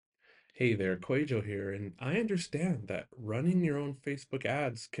Hey there, Quajo here, and I understand that running your own Facebook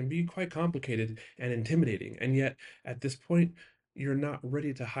ads can be quite complicated and intimidating, and yet at this point, you're not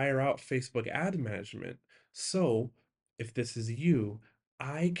ready to hire out Facebook ad management. So, if this is you,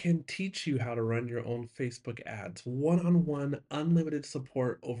 I can teach you how to run your own Facebook ads, one-on-one, unlimited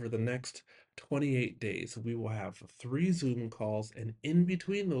support over the next 28 days. We will have 3 Zoom calls, and in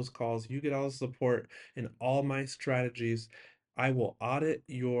between those calls, you get all the support and all my strategies. I will audit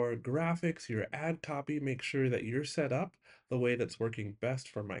your graphics, your ad copy, make sure that you're set up the way that's working best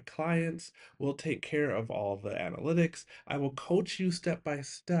for my clients. We'll take care of all the analytics. I will coach you step by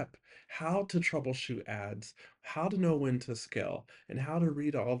step how to troubleshoot ads, how to know when to scale, and how to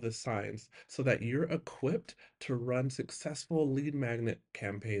read all the signs so that you're equipped to run successful lead magnet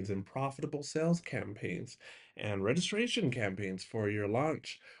campaigns and profitable sales campaigns and registration campaigns for your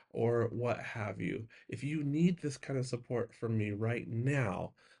launch or what have you. If you need this kind of support from me right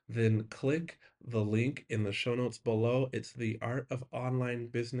now, then click the link in the show notes below. It's the Art of Online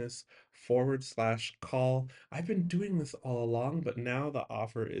Business /call. I've been doing this all along, but now the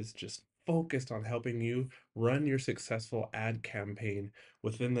offer is just focused on helping you run your successful ad campaign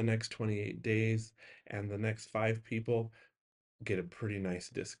within the next 28 days, and the next 5 people get a pretty nice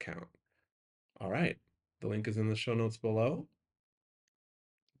discount. All right, the link is in the show notes below.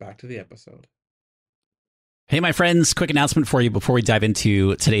 Back to the episode. Hey, my friends, quick announcement for you before we dive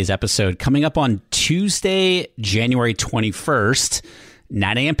into today's episode. Coming up on Tuesday, January 21st,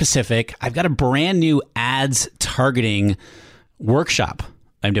 9 a.m. Pacific, I've got a brand new ads targeting workshop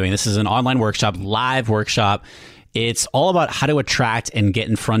I'm doing. This is an online workshop, live workshop. It's all about how to attract and get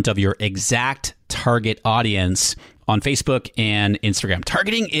in front of your exact target audience on Facebook and Instagram.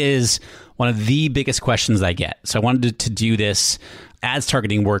 Targeting is one of the biggest questions I get. So I wanted to do this ads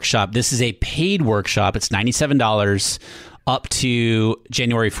targeting workshop. This is a paid workshop. It's $97 up to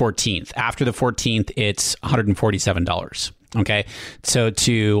January 14th. After the 14th, it's $147. Okay. So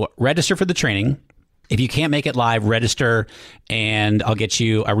to register for the training, if you can't make it live, register and I'll get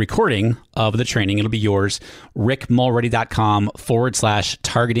you a recording of the training. It'll be yours.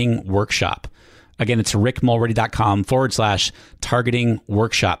 rickmulready.com/targeting workshop. Again, it's rickmulready.com/targeting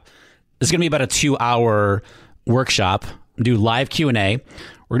workshop. This is going to be about a 2-hour workshop. Do live Q&A.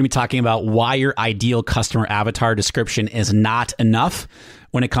 We're going to be talking about why your ideal customer avatar description is not enough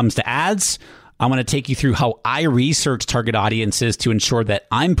when it comes to ads. I'm going to take you through how I research target audiences to ensure that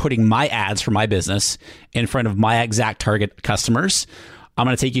I'm putting my ads for my business in front of my exact target customers. I'm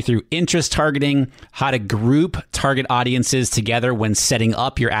going to take you through interest targeting, how to group target audiences together when setting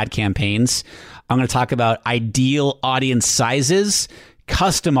up your ad campaigns. I'm going to talk about ideal audience sizes,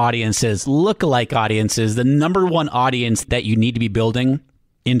 custom audiences, lookalike audiences, the number one audience that you need to be building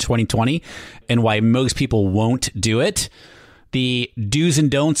in 2020 and why most people won't do it. The do's and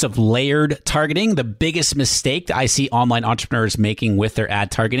don'ts of layered targeting, the biggest mistake that I see online entrepreneurs making with their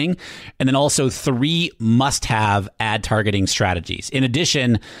ad targeting, and then also 3 must-have ad targeting strategies. In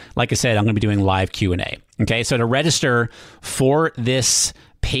addition, like I said, I'm going to be doing live Q&A. Okay, so to register for this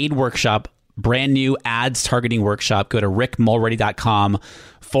paid workshop, brand new ads targeting workshop, go to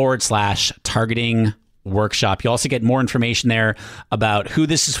rickmulready.com/targeting workshop. You also get more information there about who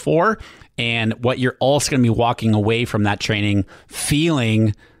this is for and what you're also going to be walking away from that training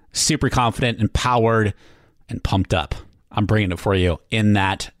feeling super confident, empowered, and pumped up. I'm bringing it for you in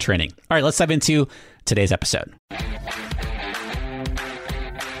that training. All right, let's dive into today's episode.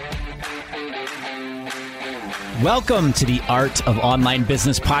 Welcome to the Art of Online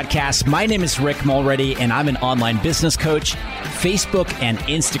Business podcast. My name is Rick Mulready, and I'm an online business coach, Facebook and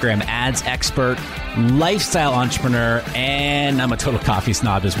Instagram ads expert, lifestyle entrepreneur, and I'm a total coffee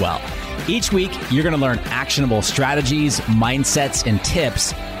snob as well. Each week, you're going to learn actionable strategies, mindsets, and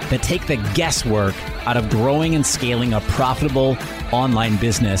tips that take the guesswork out of growing and scaling a profitable online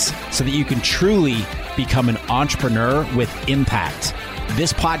business so that you can truly become an entrepreneur with impact.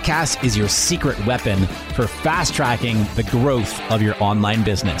 This podcast is your secret weapon for fast-tracking the growth of your online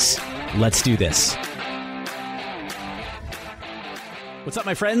business. Let's do this. What's up,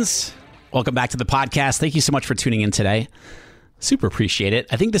 my friends? Welcome back to the podcast. Thank you so much for tuning in today. Super appreciate it.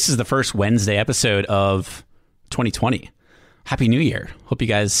 I think this is the first Wednesday episode of 2020. Happy New Year. Hope you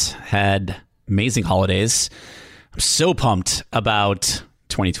guys had amazing holidays. I'm so pumped about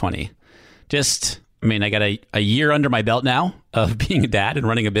 2020. I got a year under my belt now of being a dad and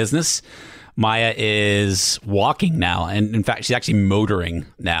running a business. Maya is walking now. And in fact, she's actually motoring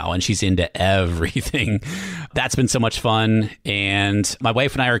now and she's into everything. That's been so much fun. And my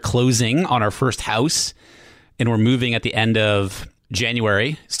wife and I are closing on our first house and we're moving at the end of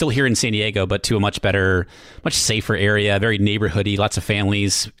January, still here in San Diego, but to a much better, much safer area, very neighborhoody, lots of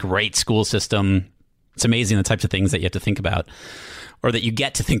families, great school system. It's amazing the types of things that you have to think about, or that you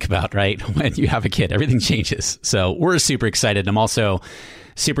get to think about, right? When you have a kid, everything changes. So we're super excited. I'm also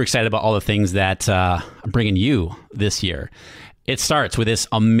super excited about all the things that I'm bringing you this year. It starts with this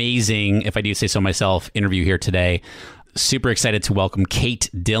amazing, if I do say so myself, interview here today. Super excited to welcome Kate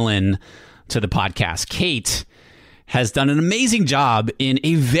Dillon to the podcast. Kate has done an amazing job in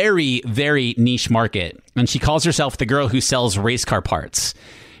a very, very niche market. And she calls herself the girl who sells race car parts.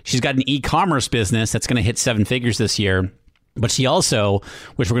 She's got an e-commerce business that's going to hit 7 figures this year. But she also,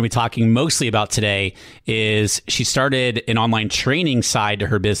 which we're going to be talking mostly about today, is she started an online training side to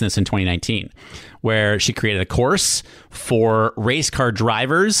her business in 2019, where she created a course for race car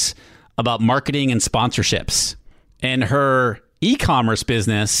drivers about marketing and sponsorships. And her e-commerce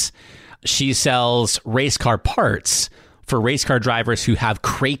business, she sells race car parts for race car drivers who have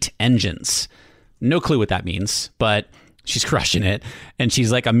crate engines. No clue what that means, but she's crushing it. And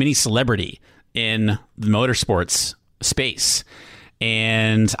she's like a mini celebrity in the motorsports space.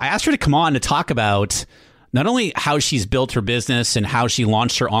 And I asked her to come on to talk about not only how she's built her business and how she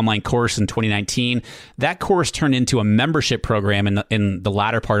launched her online course in 2019. That course turned into a membership program in the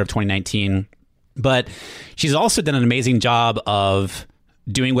latter part of 2019. But she's also done an amazing job of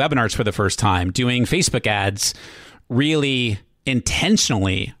doing webinars for the first time, doing Facebook ads really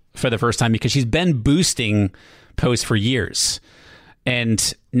intentionally for the first time, because she's been boosting posts for years.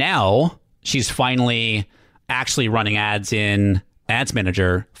 And now she's finally actually running ads in Ads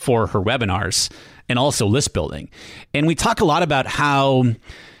Manager for her webinars and also list building. And we talk a lot about how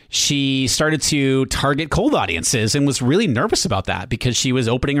she started to target cold audiences and was really nervous about that because she was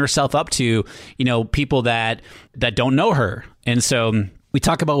opening herself up to, people that don't know her. And so we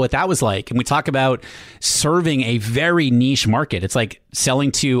talk about what that was like, and we talk about serving a very niche market. It's like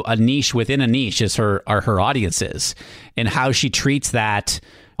selling to a niche within a niche are her audiences, and how she treats that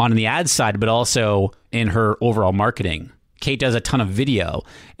on the ad side, but also in her overall marketing. Kate does a ton of video,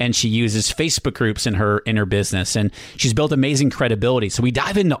 and she uses Facebook groups in her business, and she's built amazing credibility. So we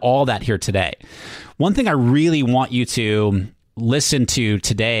dive into all that here today. One thing I really want you to listen to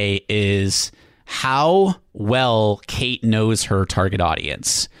today is how well Kate knows her target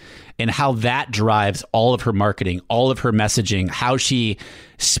audience, and how that drives all of her marketing, all of her messaging, how she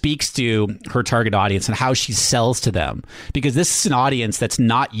speaks to her target audience and how she sells to them. Because this is an audience that's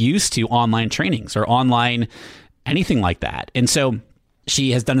not used to online trainings or online anything like that. And so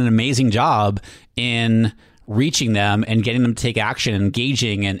she has done an amazing job in reaching them and getting them to take action and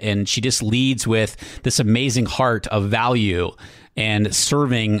engaging. And she just leads with this amazing heart of value and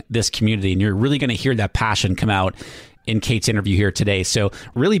serving this community. And you're really going to hear that passion come out in Kate's interview here today. So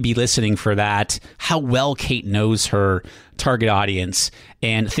really be listening for that, how well Kate knows her target audience,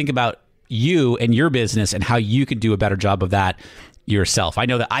 and think about you and your business and how you can do a better job of that yourself. I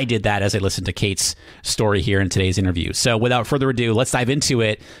know that I did that as I listened to Kate's story here in today's interview. So without further ado, let's dive into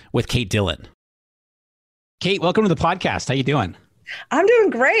it with Kate Dillon. Kate, welcome to the podcast. How you doing? I'm doing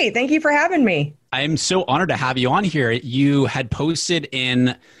great. Thank you for having me. I'm so honored to have you on here. You had posted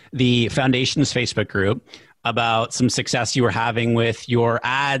in the Foundation's Facebook group about some success you were having with your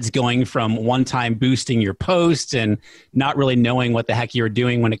ads, going from one time boosting your posts and not really knowing what the heck you were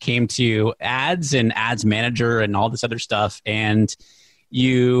doing when it came to ads and Ads Manager and all this other stuff. And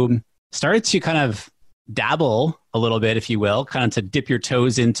you started to kind of dabble a little bit, if you will, kind of to dip your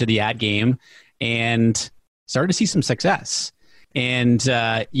toes into the ad game, and started to see some success. And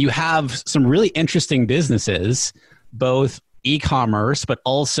you have some really interesting businesses, both e-commerce, but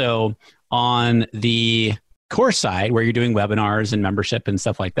also on the course side where you're doing webinars and membership and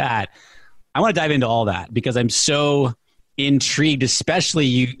stuff like that. I want to dive into all that because I'm so intrigued, especially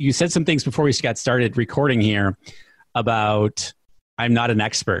you said some things before we got started recording here about I'm not an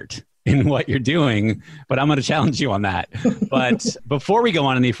expert in what you're doing, but I'm going to challenge you on that. But before we go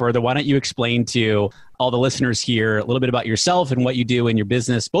on any further, why don't you explain to all the listeners here a little bit about yourself and what you do in your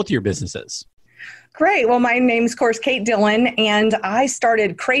business, both of your businesses? Great. Well, my name's, of course, Kate Dillon, and I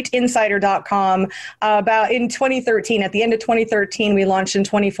started CrateInsider.com about in 2013. At the end of 2013, we launched in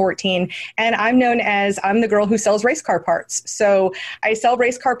 2014, and I'm known as I'm the girl who sells race car parts. So I sell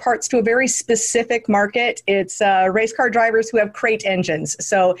race car parts to a very specific market. It's race car drivers who have crate engines.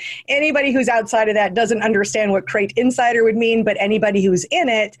 So anybody who's outside of that doesn't understand what Crate Insider would mean, but anybody who's in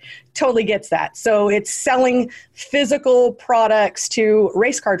it totally gets that. So it's selling physical products to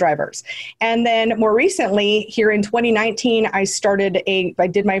race car drivers. And then more recently, here in 2019, I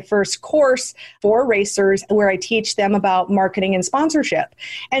did my first course for racers where I teach them about marketing and sponsorship.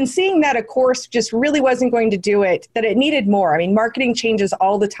 And seeing that a course just really wasn't going to do it, that it needed more. I mean, marketing changes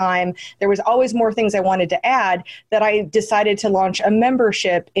all the time. There was always more things I wanted to add, that I decided to launch a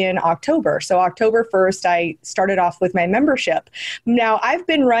membership in October. So October 1st, I started off with my membership. Now, I've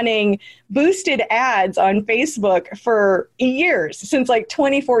been running boosted ads on Facebook for years, since like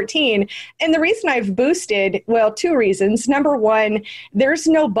 2014. And the reason I've boosted, well, two reasons. Number one, there's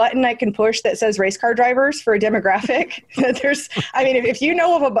no button I can push that says race car drivers for a demographic. If you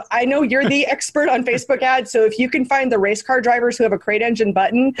know I know you're the expert on Facebook ads. So if you can find the race car drivers who have a crate engine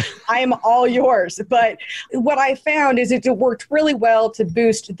button, I am all yours. But what I found is it worked really well to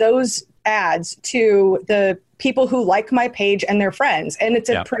boost those ads to the people who like my page and their friends. And it's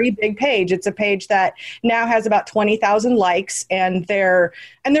a pretty big page. It's a page that now has about 20,000 likes, and they're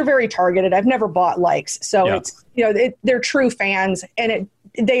very targeted. I've never bought likes. So it's, they're true fans, and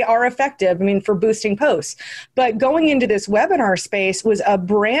they are effective, for boosting posts. But going into this webinar space was a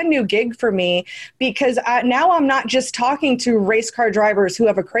brand new gig for me, because now I'm not just talking to race car drivers who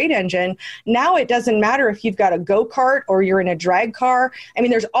have a crate engine. Now it doesn't matter if you've got a go-kart or you're in a drag car.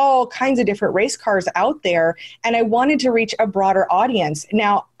 There's all kinds of different race cars out there, and I wanted to reach a broader audience.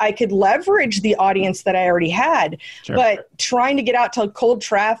 Now, I could leverage the audience that I already had, but trying to get out to cold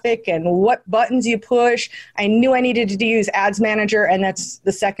traffic and what buttons you push, I knew I needed to use Ads Manager, and that's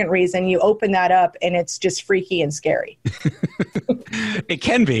the second reason. You open that up and it's just freaky and scary. It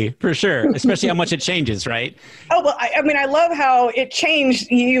can be, for sure, especially how much it changes, right? Oh, well, I love how it changed.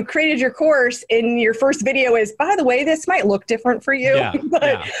 You created your course, and your first video is, by the way, this might look different for you.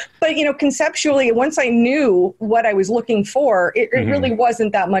 But conceptually, once I knew what I was looking for, it really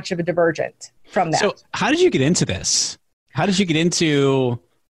wasn't that much of a divergent from that. So how did you get into this? How did you get into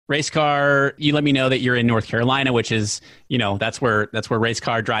race car? You let me know that you're in North Carolina, which is, that's where race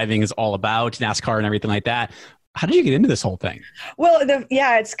car driving is all about, NASCAR and everything like that. How did you get into this whole thing? Well,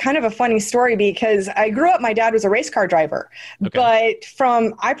 it's kind of a funny story, because I grew up, my dad was a race car driver, but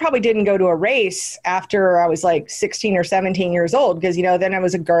I probably didn't go to a race after I was like 16 or 17 years old, because, then I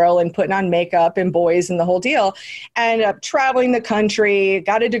was a girl and putting on makeup and boys and the whole deal. I ended up traveling the country,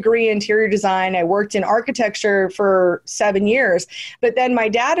 got a degree in interior design. I worked in architecture for 7 years, but then my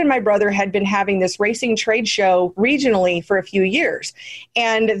dad and my brother had been having this racing trade show regionally for a few years,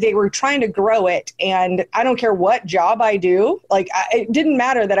 and they were trying to grow it. And I don't care what job I do, it didn't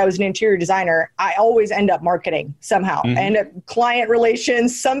matter that I was an interior designer. I always end up marketing somehow. I end up client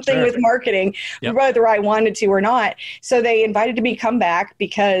relations, something with marketing, whether I wanted to or not. So they invited me to come back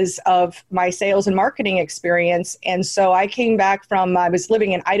because of my sales and marketing experience. And so I came back I was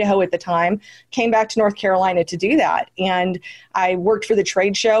living in Idaho at the time, came back to North Carolina to do that. And I worked for the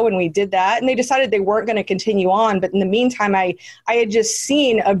trade show, and we did that. And they decided they weren't going to continue on. But in the meantime, I had just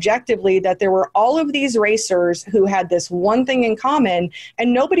seen objectively that there were all of these racers who had this one thing in common,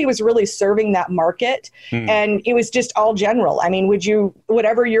 and nobody was really serving that market. And it was just all general.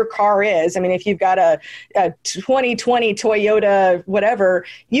 Whatever your car is, if you've got a 2020 Toyota, whatever,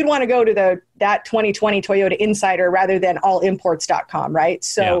 you'd want to go to that 2020 Toyota Insider rather than allimports.com, right?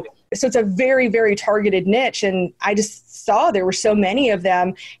 So it's a very, very targeted niche. And I just saw there were so many of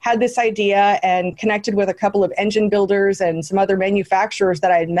them, had this idea, and connected with a couple of engine builders and some other manufacturers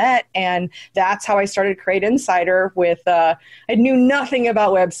that I had met. And that's how I started Crate Insider with, I knew nothing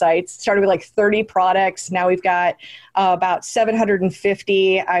about websites, started with like 30 products. Now we've got about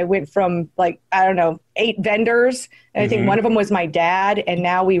 750. I went from 8 vendors. And I think one of them was my dad. And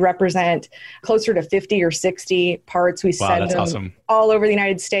now we represent closer to 50 or 60 parts. We send them all over the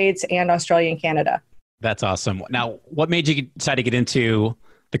United States and Australia and Canada. That's awesome. Now, what made you decide to get into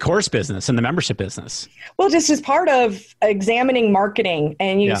the course business and the membership business? Well, just as part of examining marketing,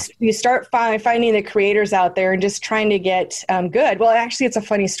 and you start finding the creators out there and just trying to get good. Well, actually, it's a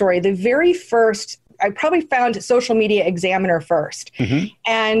funny story. The very first, I probably found Social Media Examiner first.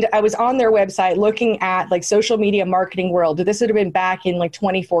 And I was on their website looking at social media marketing world. This would have been back in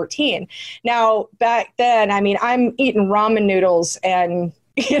 2014. Now, back then, I'm eating ramen noodles and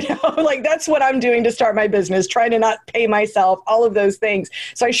that's what I'm doing to start my business, trying to not pay myself, all of those things.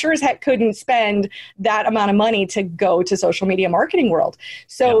 So I sure as heck couldn't spend that amount of money to go to social media marketing world.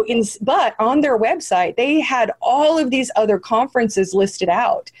 So, but on their website, they had all of these other conferences listed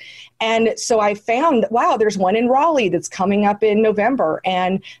out. And so I found, wow, there's one in Raleigh that's coming up in November,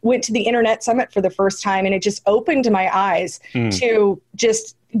 and went to the Internet Summit for the first time. And it just opened my eyes to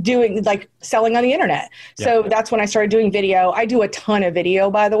just doing like selling on the internet. So that's when I started doing video. I do a ton of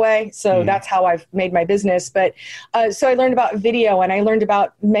video, by the way. So that's how I've made my business. But so I learned about video, and I learned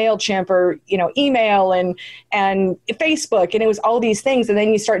about MailChimp, or, email and Facebook, and it was all these things. And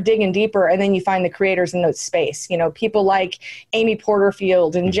then you start digging deeper, and then you find the creators in that space, people like Amy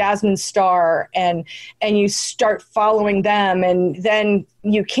Porterfield and Jasmine Star, and you start following them. And then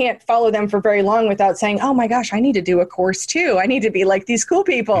you can't follow them for very long without saying, oh my gosh, I need to do a course too. I need to be like these cool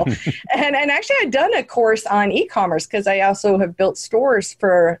people. and actually I'd done a course on e-commerce, because I also have built stores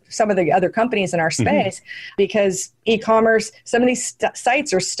for some of the other companies in our space, because e-commerce, some of these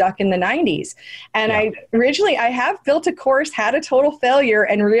sites are stuck in the 90s. And I have built a course, had a total failure,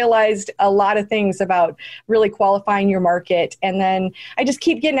 and realized a lot of things about really qualifying your market. And then I just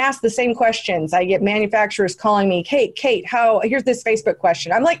keep getting asked the same questions. I get manufacturers calling me, Kate, here's this Facebook question.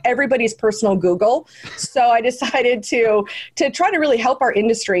 I'm like everybody's personal Google. So I decided to try to really help our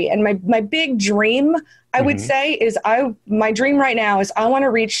industry. And my big dream, I would say, is my dream right now is I want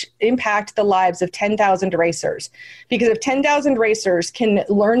to impact the lives of 10,000 racers. Because if 10,000 racers can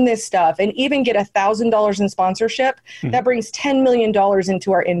learn this stuff and even get $1,000 in sponsorship, that brings $10 million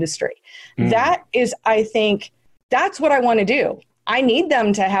into our industry. That is, I think, that's what I want to do. I need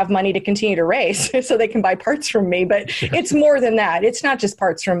them to have money to continue to race so they can buy parts from me. But it's more than that. It's not just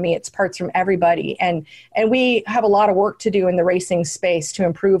parts from me. It's parts from everybody. And we have a lot of work to do in the racing space to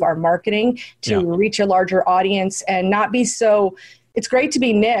improve our marketing, to reach a larger audience, and not be so, it's great to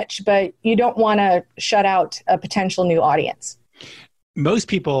be niche, but you don't want to shut out a potential new audience. Most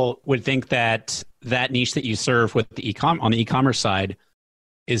people would think that niche that you serve with on the e-commerce side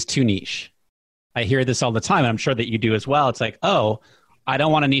is too niche. I hear this all the time, and I'm sure that you do as well. It's like, oh, I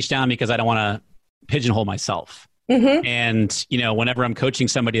don't want to niche down because I don't want to pigeonhole myself. And, whenever I'm coaching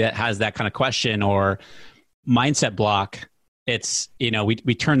somebody that has that kind of question or mindset block, it's,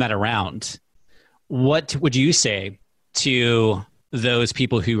 we turn that around. What would you say to those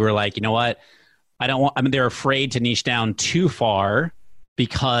people who are like, you know what, they're afraid to niche down too far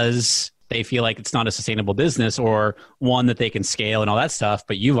because they feel like it's not a sustainable business or one that they can scale and all that stuff.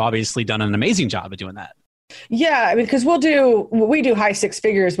 But you've obviously done an amazing job of doing that. Yeah, because we do high six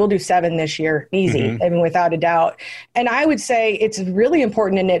figures. We'll do 7 this year, easy, without a doubt. And I would say it's really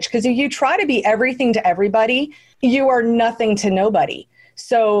important to niche, because if you try to be everything to everybody, you are nothing to nobody.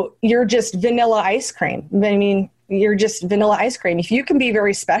 So you're just vanilla ice cream. You're just vanilla ice cream. If you can be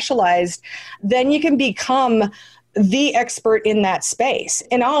very specialized, then you can become the expert in that space.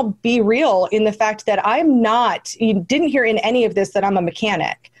 And I'll be real in the fact that you didn't hear in any of this that I'm a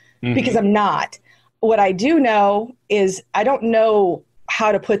mechanic, because I'm not. What I do know is I don't know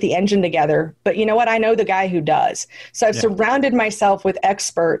how to put the engine together, but you know what? I know the guy who does. So I've surrounded myself with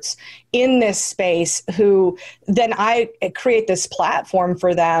experts in this space who then I create this platform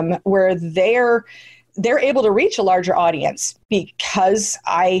for them where they're able to reach a larger audience, because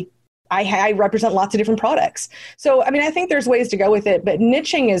I represent lots of different products. So, I think there's ways to go with it, but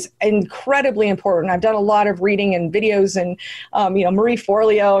niching is incredibly important. I've done a lot of reading and videos, and, Marie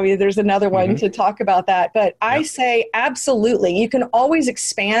Forleo, there's another one to talk about that. But I say, absolutely, you can always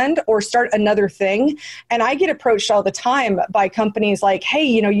expand or start another thing. And I get approached all the time by companies like, hey,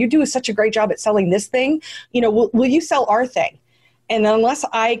 you do such a great job at selling this thing. Will you sell our thing? And unless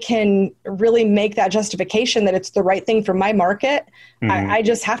I can really make that justification that it's the right thing for my market, I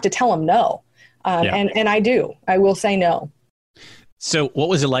just have to tell them no. And I do. I will say no. So what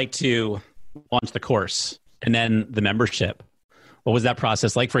was it like to launch the course and then the membership? What was that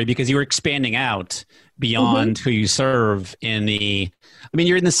process like for you? Because you were expanding out beyond who you serve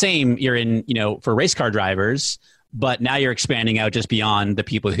you're in, for race car drivers, but now you're expanding out just beyond the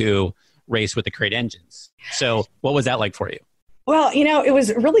people who race with the crate engines. So what was that like for you? Well, it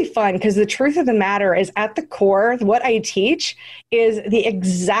was really fun, because the truth of the matter is, at the core, what I teach is the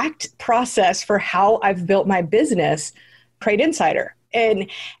exact process for how I've built my business, Crate Insider. And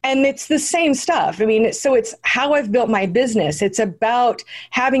it's the same stuff. So it's how I've built my business. It's about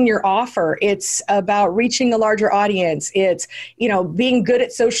having your offer. It's about reaching a larger audience. It's, being good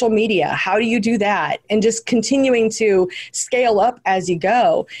at social media. How do you do that? And just continuing to scale up as you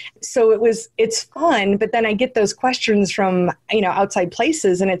go. So it's fun, but then I get those questions from, outside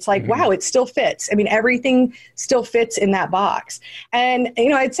places, and it's like, wow, it still fits. everything still fits in that box. And,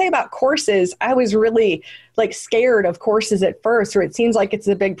 I'd say about courses, I was really scared of courses at first, or it seems like it's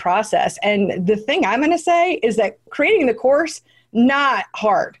a big process. And the thing I'm going to say is that creating the course, not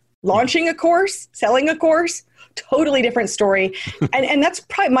hard. Launching a course, selling a course, totally different story. And that's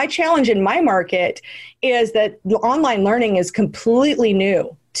probably my challenge in my market, is that online learning is completely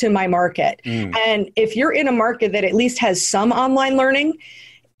new to my market. And if you're in a market that at least has some online learning,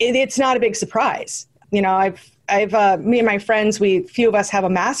 it's not a big surprise. Me and my friends, few of us have a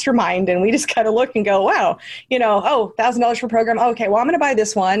mastermind, and we just kind of look and go, wow, $1,000 for program. Okay, well, I'm going to buy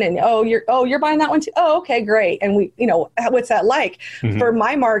this one. And you're buying that one too. Oh, okay, great. And what's that like? Mm-hmm. For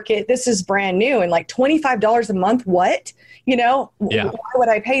my market? This is brand new, and like $25 a month. What? Why would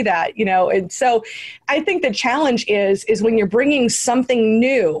I pay that? And so I think the challenge is when you're bringing something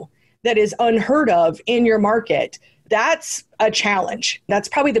new that is unheard of in your market. That's a challenge. That's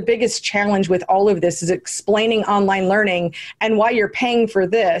probably the biggest challenge with all of this, is explaining online learning and why you're paying for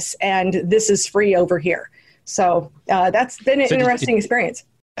this and this is free over here. So that's been an interesting experience.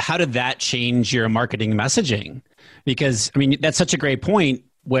 How did that change your marketing messaging? Because, I mean, that's such a great point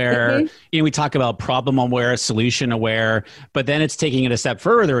where we talk about problem aware, solution aware, but then it's taking it a step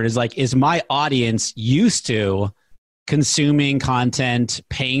further. It is like, is my audience used to consuming content,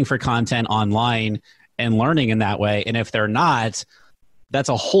 paying for content online, and learning in that way? And if they're not, that's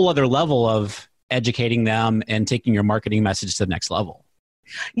a whole other level of educating them and taking your marketing message to the next level.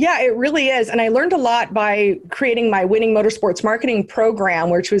 Yeah, it really is. And I learned a lot by creating my Winning Motorsports Marketing program,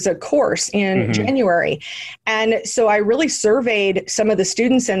 which was a course in January. And so I really surveyed some of the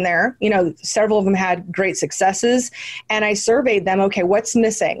students in there. Several of them had great successes. And I surveyed them, okay, what's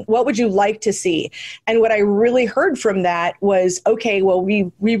missing? What would you like to see? And what I really heard from that was, okay, well,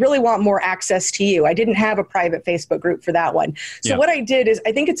 we really want more access to you. I didn't have a private Facebook group for that one. So what I did is,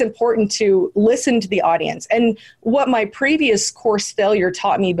 I think it's important to listen to the audience. And what my previous course failure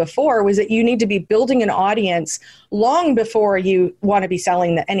taught me before was that you need to be building an audience long before you want to be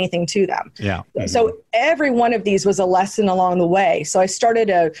selling anything to them. Yeah. So every one of these was a lesson along the way. So I started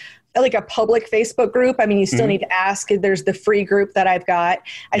a public Facebook group. I mean, you still need to ask. There's the free group that I've got.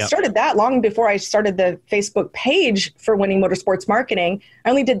 I started that long before I started the Facebook page for Winning Motorsports Marketing. I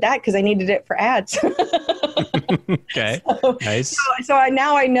only did that because I needed it for ads. Okay. Nice. So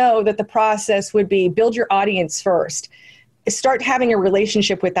now I know that the process would be build your audience first. Start having a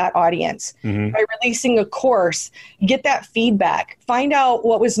relationship with that audience by releasing a course, get that feedback, find out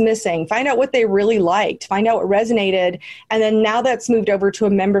what was missing, find out what they really liked, find out what resonated. And then now that's moved over to a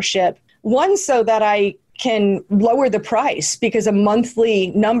membership. One, so that I can lower the price, because a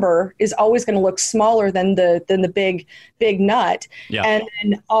monthly number is always going to look smaller than the big nut. Yeah. And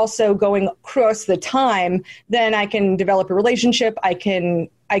then also going across the time, then I can develop a relationship. I can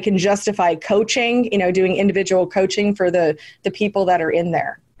justify coaching, doing individual coaching for the people that are in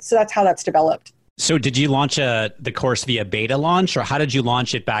there. So that's how that's developed. So did you launch the course via beta launch, or how did you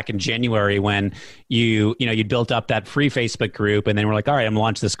launch it back in January when you built up that free Facebook group and then we're like, all right, I'm gonna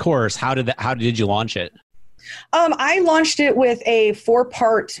launch this course. How did you launch it? I launched it with a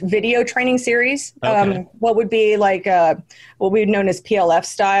 4-part video training series. Okay. What would be like what we've known as PLF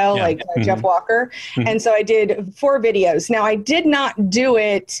style, Jeff Walker. And so I did 4 videos. Now, I did not do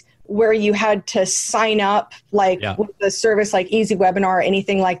it where you had to sign up with the service like Easy Webinar or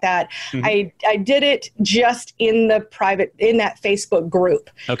anything like that. I did it just in that Facebook group.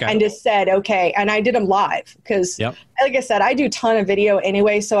 Okay. And just said, okay, and I did them live because like I said, I do a ton of video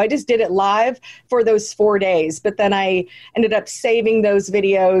anyway. So I just did it live for those 4 days, but then I ended up saving those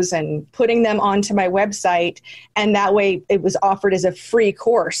videos and putting them onto my website. And that way it was offered as a free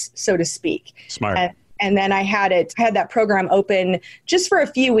course, so to speak. Smart. And then I had that program open just for a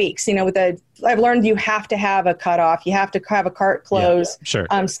few weeks. I've learned you have to have a cutoff. You have to have a cart close. Yeah,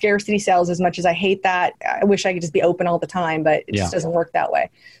 sure. Scarcity sales, as much as I hate that, I wish I could just be open all the time, but it just doesn't work that way.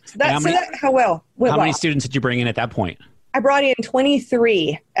 So that's how many students did you bring in at that point? I brought in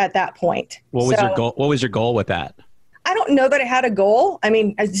 23 at that point. What was your goal? What was your goal with that? I don't know that I had a goal. I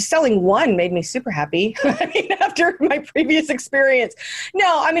mean, selling one made me super happy. After my previous experience.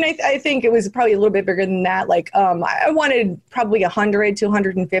 No, I mean, I think it was probably a little bit bigger than that. I wanted probably 100 to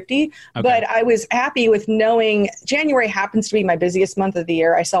 150, but I was happy with knowing January happens to be my busiest month of the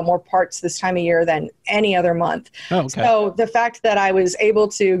year. I sell more parts this time of year than any other month. Oh, okay. So the fact that I was able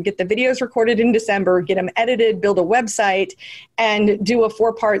to get the videos recorded in December, get them edited, build a website, and do a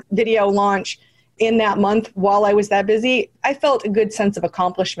 4-part video launch in that month while I was that busy, I felt a good sense of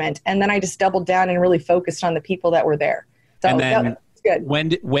accomplishment. And then I just doubled down and really focused on the people that were there. So and then that was good.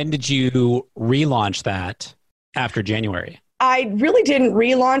 When did you relaunch that after January? I really didn't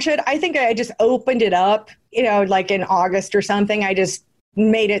relaunch it. I think I just opened it up, like in August or something. I just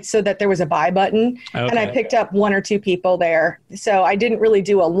made it so that there was a buy button and I picked up 1 or 2 people there. So I didn't really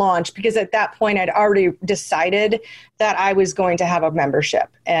do a launch because at that point I'd already decided that I was going to have a membership.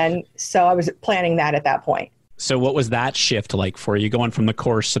 And so I was planning that at that point. So what was that shift like for you going from the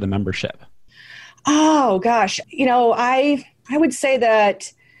course to the membership? Oh gosh. I would say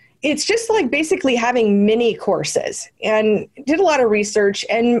that it's just like basically having mini courses, and did a lot of research,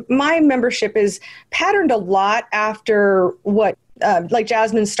 and my membership is patterned a lot after what like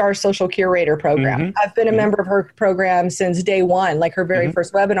Jasmine Starr's social curator program. I've been a member of her program since day one, like her very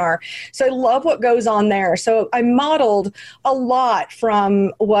first webinar. So I love what goes on there. So I modeled a lot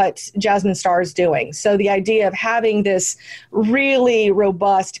from what Jasmine Starr is doing. So the idea of having this really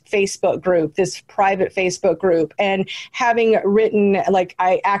robust Facebook group, this private Facebook group, and having written like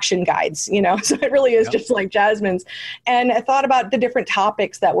action guides, you know, so it really is just like Jasmine's. And I thought about the different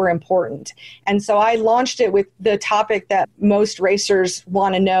topics that were important. And so I launched it with the topic that most racers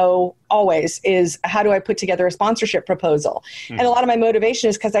want to know always is, how do I put together a sponsorship proposal? And a lot of my motivation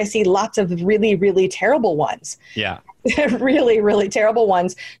is because I see lots of really, really terrible ones. Yeah. Really, really terrible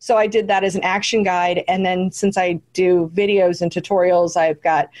ones. So I did that as an action guide. And then since I do videos and tutorials, I've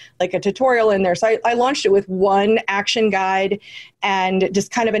got like a tutorial in there. So I launched it with one action guide and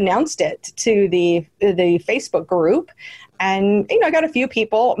just kind of announced it to the Facebook group. And, you know, I got a few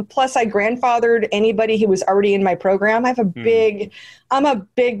people, plus I grandfathered anybody who was already in my program. I'm a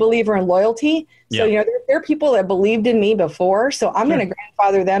big believer in loyalty. So, you know, there are people that believed in me before, so I'm going to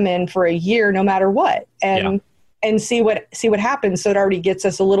grandfather them in for a year, no matter what, and see what happens. So it already gets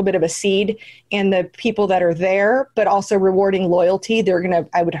us a little bit of a seed in the people that are there, but also rewarding loyalty.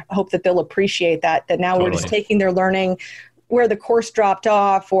 I would hope that they'll appreciate that now we're just taking their learning where the course dropped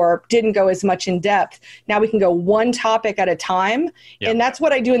off or didn't go as much in depth. Now we can go one topic at a time. And that's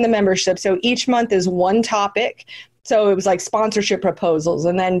what I do in the membership. So each month is one topic. So it was like sponsorship proposals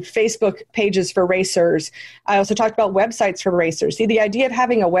and then Facebook pages for racers. I also talked about websites for racers. See, the idea of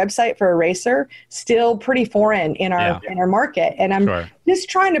having a website for a racer, still pretty foreign in our market. And I'm just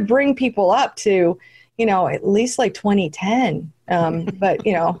trying to bring people up to, you know, at least like 2010. But,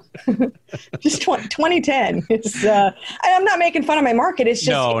 you know, just 2010. It's, I'm not making fun of my market. It's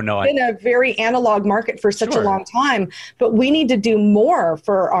just been a very analog market for such a long time. But we need to do more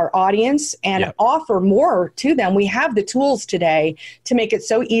for our audience and offer more to them. We have the tools today to make it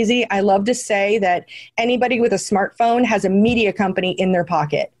so easy. I love to say that anybody with a smartphone has a media company in their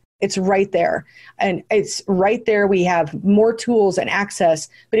pocket. It's right there. And it's right there. We have more tools and access.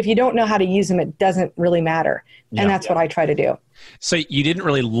 But if you don't know how to use them, it doesn't really matter. And that's what I try to do. So you didn't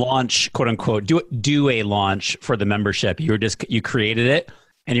really launch, quote unquote, do a launch for the membership. You created it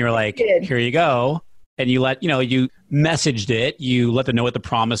and you were like, here you go. And you you messaged it. You let them know what the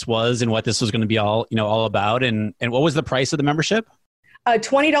promise was and what this was going to be all about. And what was the price of the membership?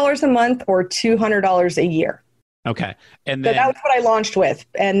 $20 a month or $200 a year. Okay. And then, so that was what I launched with.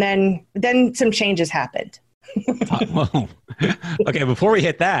 And then some changes happened. Okay. Before we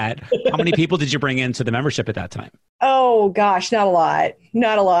hit that, how many people did you bring into the membership at that time? Oh gosh, not a lot.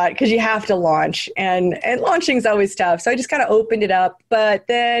 Because you have to launch and launching is always tough. So I just kind of opened it up, but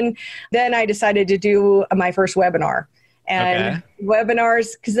then I decided to do my first webinar. And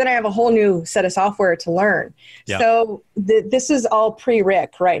webinars, because then I have a whole new set of software to learn. So this is all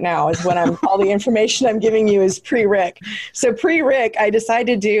pre-Rick right now is when all the information I'm giving you is pre-Rick. So pre-Rick, I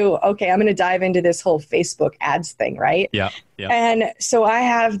decided to do, I'm going to dive into this whole Facebook ads thing, right? Yeah. And so I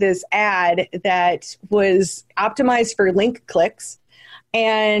have this ad that was optimized for link clicks.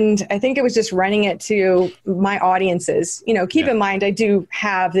 And I think it was just running it to my audiences. You know, keep in mind, I do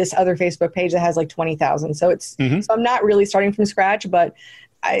have this other Facebook page that has like 20,000. So so I'm not really starting from scratch, but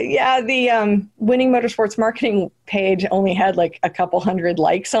the Winning Motorsports Marketing page only had like a couple hundred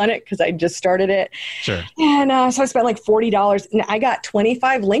likes on it because I just started it. Sure. And so I spent like $40 and I got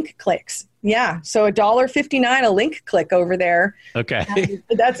 25 link clicks. Yeah. So $1.59 a link click over there. Okay.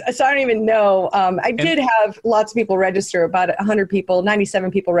 So I don't even know. I did have lots of people register, about 100 people, 97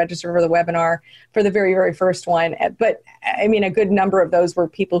 people register for the webinar for the very, very first one. But I mean, a good number of those were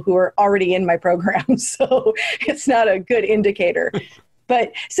people who are already in my program. So it's not a good indicator.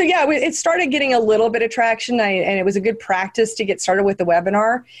 But so, it started getting a little bit of traction and it was a good practice to get started with the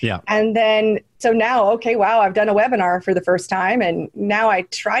webinar. Yeah. And then, so now, I've done a webinar for the first time. And now I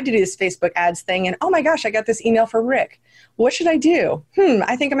tried to do this Facebook ads thing. And oh my gosh, I got this email from Rick. What should I do?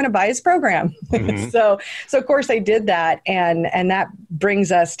 I think I'm going to buy his program. So of course I did that. And that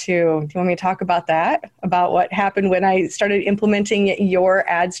brings us to, do you want me to talk about that? About what happened when I started implementing your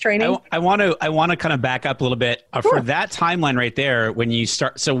ads training? I want to kind of back up a little bit for that timeline right there. When you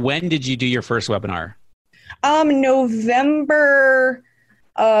start, so when did you do your first webinar? November.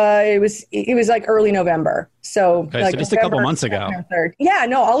 It was like early November. So like just November, a couple months ago. 3rd. Yeah,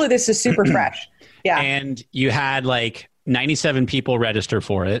 no, all of this is super fresh. Yeah. And you had like 97 people register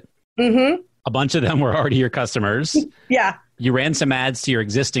for it. A bunch of them were already your customers. Yeah. You ran some ads to your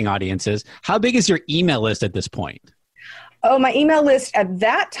existing audiences. How big is your email list at this point? Oh, my email list at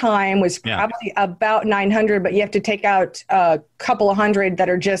that time was Yeah. probably about 900, but you have to take out a couple of hundred that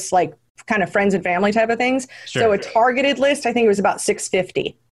are just like kind of friends and family type of things. So Sure. a targeted list, I think it was about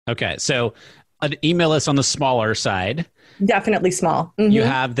 650. Okay. So an email list on the smaller side. Definitely small. You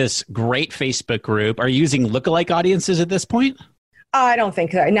have this great Facebook group. Are you using lookalike audiences at this point? I don't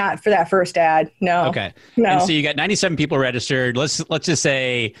think so. Not for that first ad. No. Okay. No. And so you got 97 people registered. Let's just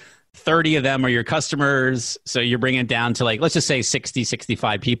say 30 of them are your customers. So you're bringing it down to like, let's just say 60,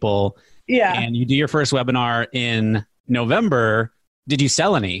 65 people. Yeah. And you do your first webinar in November. Did you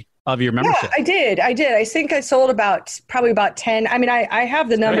sell any of your membership? Yeah, I did. I think I sold probably about 10. I mean, I have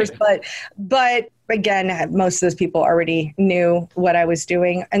the numbers, but again, most of those people already knew what I was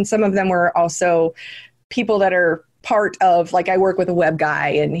doing. And some of them were also people that are part of, like, I work with a web guy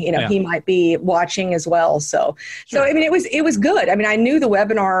and, he might be watching as well. So I mean, it was good. I mean, I knew the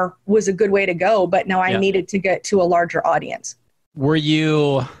webinar was a good way to go, but now I needed to get to a larger audience. Were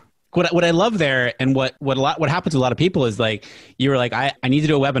you, what I love there, and what happens to a lot of people is, like, you were like, I need to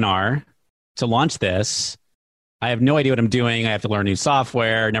do a webinar to launch this. I have no idea what I'm doing. I have to learn new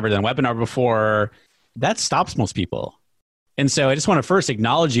software. Never done a webinar before. That stops most people. And so I just want to first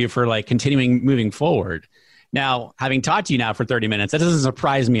acknowledge you for, like, continuing moving forward. Now, having talked to you now for 30 minutes, that doesn't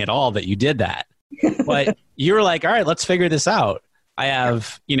surprise me at all that you did that. But you were like, all right, let's figure this out. I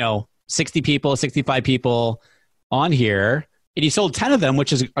have, 60 people, 65 people on here, and you sold 10 of them,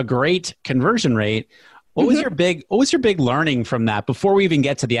 which is a great conversion rate. What was your big learning from that before we even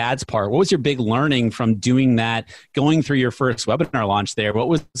get to the ads part? What was your big learning from doing that, going through your first webinar launch there? What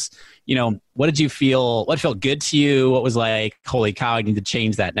was, what did you feel? What felt good to you? What was like, holy cow, I need to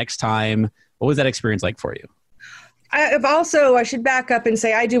change that next time? What was that experience like for you? I should back up and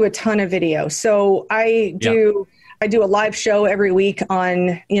say I do a ton of video. So I do a live show every week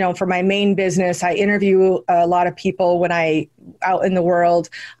on, for my main business. I interview a lot of people when I out in the world.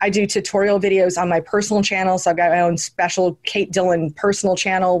 I do tutorial videos on my personal channel. So I've got my own special Kate Dillon personal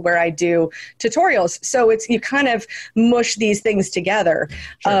channel where I do tutorials. So you kind of mush these things together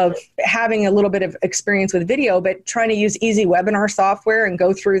of having a little bit of experience with video, but trying to use easy webinar software and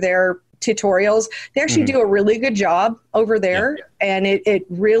go through their tutorials. They actually do a really good job over there, and it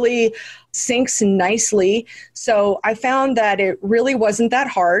really syncs nicely. So I found that it really wasn't that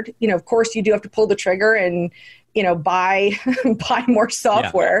hard. Of course, you do have to pull the trigger and buy more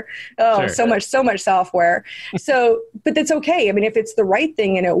software. So much software. But that's okay. I mean, if it's the right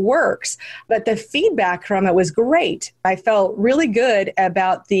thing and it works. But the feedback from it was great. I felt really good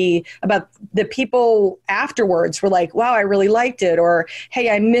about the people afterwards were like, wow, I really liked it, or hey,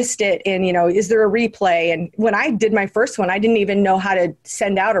 I missed it, and is there a replay? And when I did my first one, I didn't even know how to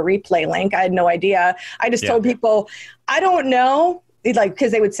send out a replay link. I had no idea. I just told people, I don't know.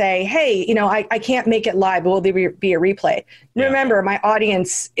 Because they would say, hey, I can't make it live, but will there be a replay? Remember, my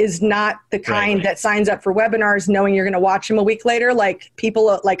audience is not the kind that signs up for webinars knowing you're going to watch them a week later, like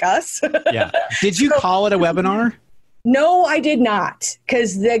people like us. Did you call it a webinar? No, I did not.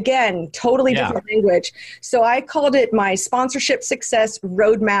 Because again, totally different language. So I called it my Sponsorship Success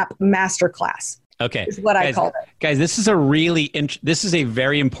Roadmap Masterclass. Okay. Is what I called it. Guys, this is a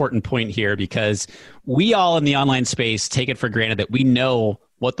very important point here, because we all in the online space take it for granted that we know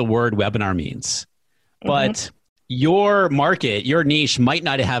what the word webinar means. But your market, your niche might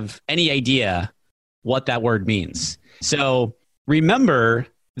not have any idea what that word means. So remember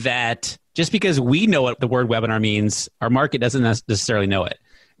that just because we know what the word webinar means, our market doesn't necessarily know it.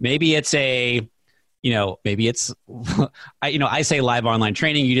 Maybe it's I say live online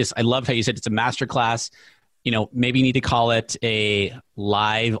training. I loved how you said it's a masterclass. Maybe you need to call it a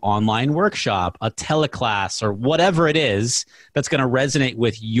live online workshop, a teleclass, or whatever it is that's going to resonate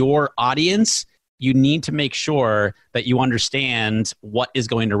with your audience. You need to make sure that you understand what is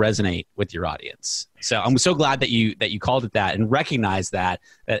going to resonate with your audience. So I'm so glad that you called it that and recognize that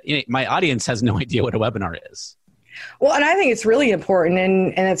my audience has no idea what a webinar is. Well, and I think it's really important,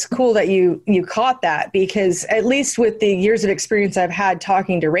 and it's cool that you caught that, because at least with the years of experience I've had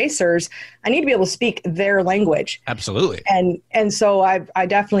talking to racers, I need to be able to speak their language. Absolutely. And so I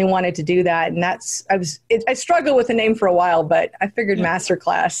definitely wanted to do that, and I struggled with the name for a while, but I figured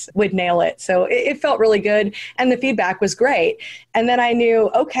Masterclass would nail it. So it felt really good, and the feedback was great. And then I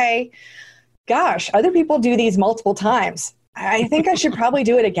knew, okay, gosh, other people do these multiple times. I think I should probably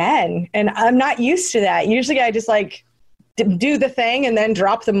do it again. And I'm not used to that. Usually I just do the thing and then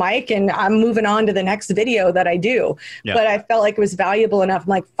drop the mic and I'm moving on to the next video that I do. Yeah. But I felt like it was valuable enough.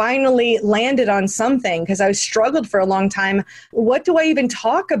 I'm finally landed on something, because I struggled for a long time. What do I even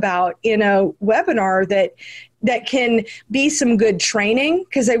talk about in a webinar that that can be some good training,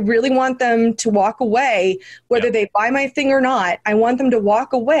 because I really want them to walk away, whether they buy my thing or not. I want them to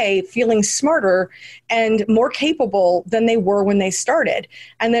walk away feeling smarter and more capable than they were when they started.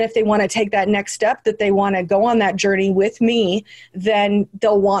 And then if they want to take that next step, that they want to go on that journey with me, then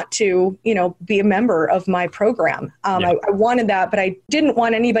they'll want to, be a member of my program. I wanted that, but I didn't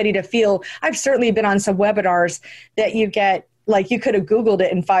want anybody to feel, I've certainly been on some webinars that you get, like, you could have Googled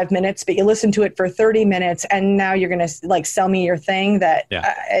it in 5 minutes, but you listen to it for 30 minutes and now you're going to sell me your thing that,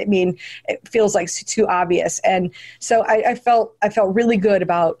 it feels like too obvious. And so I felt really good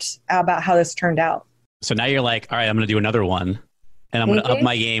about how this turned out. So now you're like, all right, I'm going to do another one and I'm going to up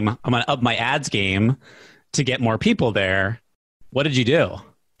my game. I'm going to up my ads game to get more people there. What did you do?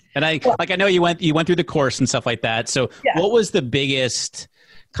 And I know you went through the course and stuff like that. So what was the biggest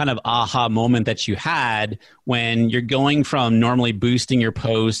kind of aha moment that you had when you're going from normally boosting your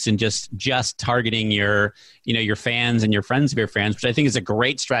posts and just targeting your fans and your friends of your fans, which I think is a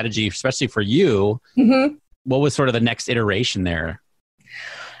great strategy, especially for you. Mm-hmm. What was sort of the next iteration there?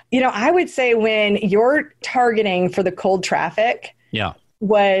 I would say when you're targeting for the cold traffic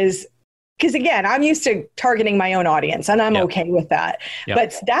was, because again, I'm used to targeting my own audience and I'm okay with that.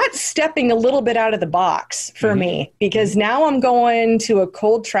 But that's stepping a little bit out of the box for me, because now I'm going to a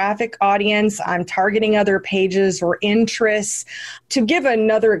cold traffic audience. I'm targeting other pages or interests. To give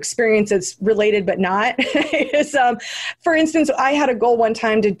another experience that's related but not, is, for instance, I had a goal one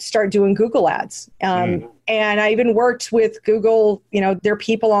time to start doing Google ads. And I even worked with Google, their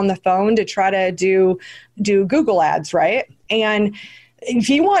people on the phone to try to do Google ads, right? And if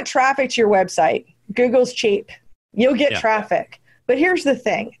you want traffic to your website, Google's cheap. You'll get traffic. But here's the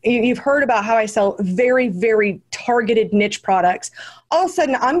thing. You've heard about how I sell very, very targeted niche products. All of a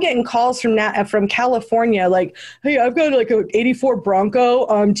sudden, I'm getting calls from California like, hey, I've got like an 84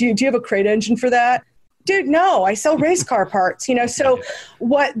 Bronco. Do you have a crate engine for that? Dude, no, I sell race car parts. So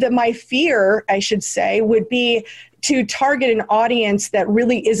my fear, I should say, would be to target an audience that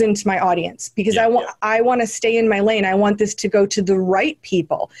really isn't my audience, because I want to stay in my lane. I want this to go to the right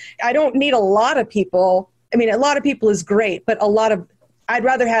people. I don't need a lot of people. I mean, a lot of people is great, but I'd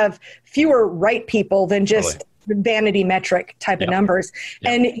rather have fewer right people than just vanity metric type of numbers.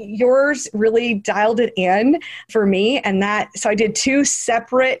 And yours really dialed it in for me. And so I did 2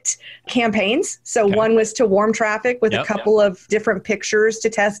 separate campaigns. So one was to warm traffic with a couple of different pictures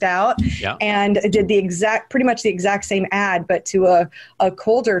to test out. And I did pretty much the exact same ad, but to a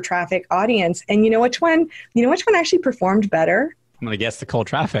colder traffic audience. And you know which one actually performed better? I'm going to guess the cold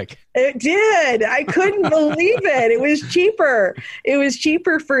traffic. It did. I couldn't believe it. It was cheaper. It was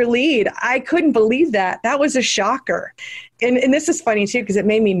cheaper for lead. I couldn't believe that. That was a shocker. And this is funny too, because it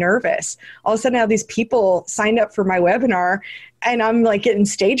made me nervous. All of a sudden, I have these people signed up for my webinar and I'm like getting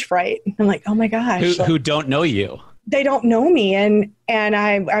stage fright. I'm like, oh my gosh. Who don't know you. They don't know me. And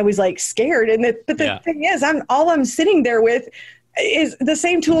I was like scared. But the thing is, I'm sitting there with is the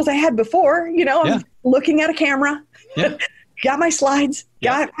same tools I had before. I'm looking at a camera. Yeah. Got my slides,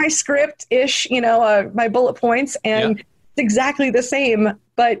 got my script-ish, my bullet points, and it's exactly the same.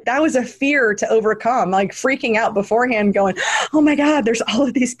 But that was a fear to overcome, like freaking out beforehand, going, oh my God, there's all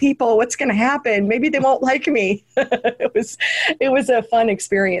of these people. What's going to happen? Maybe they won't like me. It was a fun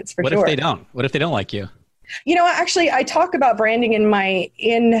experience for sure. What if they don't? What if they don't like you? Actually, I talk about branding in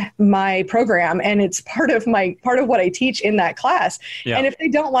my program, and it's part of what I teach in that class. Yeah. And if they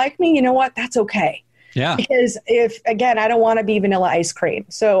don't like me, you know what? That's okay. Yeah. Because I don't want to be vanilla ice cream.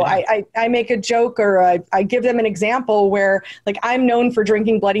 So I make a joke, or I give them an example where, like, I'm known for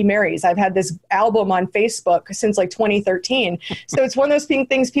drinking Bloody Marys. I've had this album on Facebook since like 2013. So it's one of those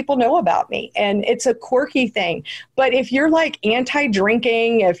things people know about me, and it's a quirky thing. But if you're like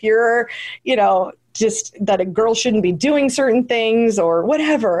anti-drinking, if you're, just that a girl shouldn't be doing certain things or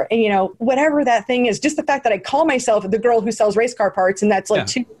whatever, and whatever that thing is, just the fact that I call myself the girl who sells race car parts, and that's like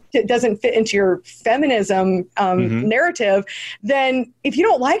it doesn't fit into your feminism narrative, then if you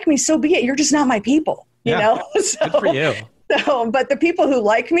don't like me, so be it. You're just not my people, you know? So, good for you. So, but the people who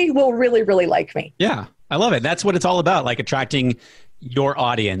like me will really, really like me. Yeah, I love it. That's what it's all about, like attracting your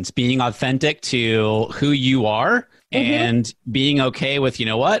audience, being authentic to who you are, and being okay with,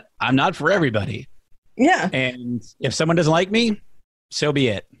 I'm not for everybody. Yeah. And if someone doesn't like me, so be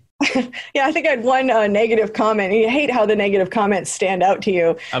it. Yeah, I think I had one negative comment. You hate how the negative comments stand out to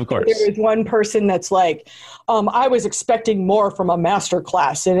you. Of course. There was one person that's like, I was expecting more from a master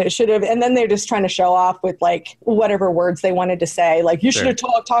class and it should have, and then they're just trying to show off with like whatever words they wanted to say. Like you should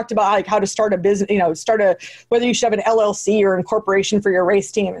have talked about like how to start a business, whether you should have an LLC or incorporation for your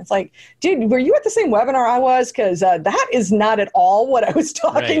race team. It's like, dude, were you at the same webinar I was? Because that is not at all what I was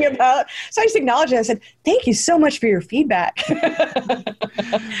talking about. So I just acknowledged it. I said, thank you so much for your feedback.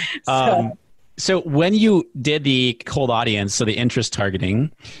 So when you did the cold audience, so the interest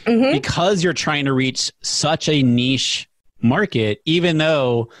targeting, because you're trying to reach such a niche market, even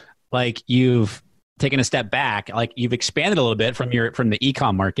though like you've taken a step back, like you've expanded a little bit from the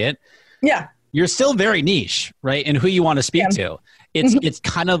e-com market. Yeah. You're still very niche, right? And who you want to speak to. It's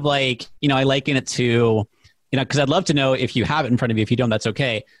kind of like, I liken it to, because I'd love to know if you have it in front of you. If you don't, that's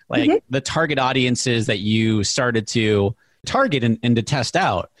okay. Like the target audiences that you started to target and to test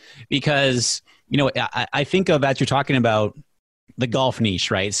out, because I think of, as you're talking about the golf niche,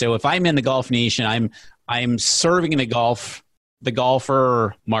 right? So if I'm in the golf niche and I'm serving the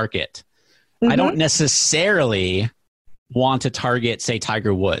golfer market, I don't necessarily want to target, say,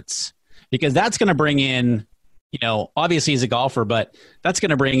 Tiger Woods, because that's going to bring in, obviously he's a golfer, but that's going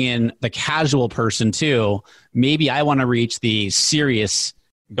to bring in the casual person too. Maybe I want to reach the serious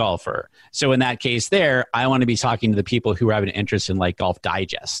golfer. So in that case there, I want to be talking to the people who have an interest in like Golf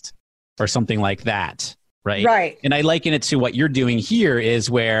Digest or something like that. Right. Right. And I liken it to what you're doing here is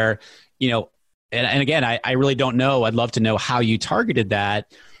where, and again, I really don't know. I'd love to know how you targeted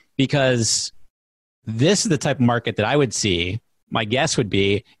that, because this is the type of market that I would see. My guess would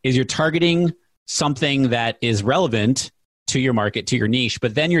be is you're targeting something that is relevant to your market, to your niche,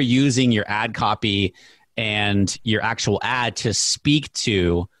 but then you're using your ad copy and your actual ad to speak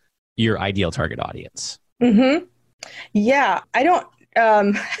to your ideal target audience. Yeah, I don't,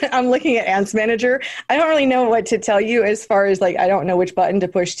 I'm looking at Ads Manager. I don't really know what to tell you as far as like, I don't know which button to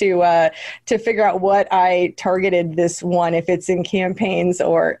push to figure out what I targeted this one, if it's in campaigns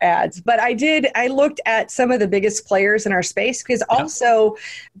or ads. But I looked at some of the biggest players in our space, because also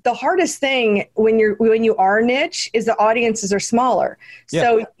the hardest thing when you are niche is the audiences are smaller. Yeah.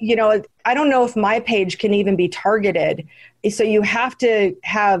 So, I don't know if my page can even be targeted. So you have to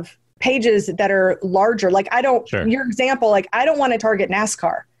have pages that are larger. Like your example, like I don't want to target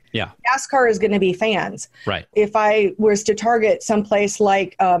NASCAR. Yeah. NASCAR is going to be fans. Right. If I was to target someplace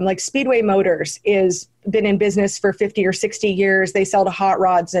like Speedway Motors is been in business for 50 or 60 years. They sell to hot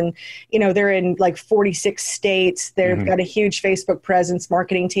rods and, they're in like 46 states. They've got a huge Facebook presence,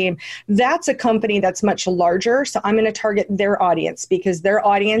 marketing team. That's a company that's much larger. So I'm going to target their audience, because their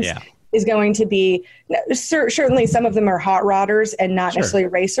audience is going to be, certainly some of them are hot rodders and not necessarily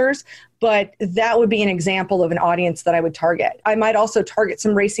racers, but that would be an example of an audience that I would target. I might also target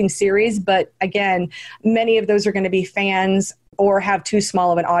some racing series, but again, many of those are going to be fans or have too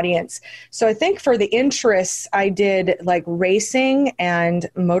small of an audience. So I think for the interests, I did like racing and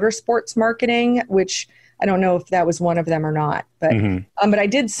motorsports marketing, which I don't know if that was one of them or not, but I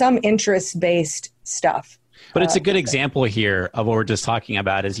did some interest-based stuff. But it's a good example here of what we're just talking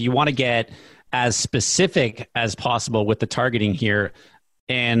about is you want to get as specific as possible with the targeting here.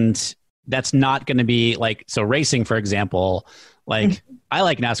 And that's not going to be like, so racing, for example, like I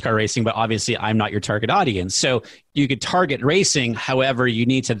like NASCAR racing, but obviously I'm not your target audience. So you could target racing. However, you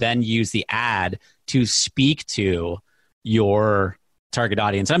need to then use the ad to speak to your target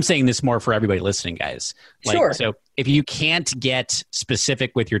audience. I'm saying this more for everybody listening, guys. So if you can't get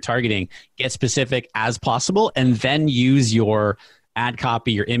specific with your targeting, get specific as possible, and then use your ad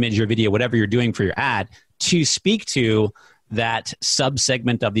copy, your image, your video, whatever you're doing for your ad to speak to that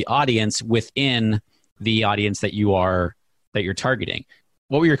subsegment of the audience within the audience that you're targeting.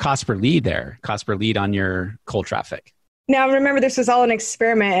 What were your cost per lead there? Cost per lead on your cold traffic? Now, remember, this was all an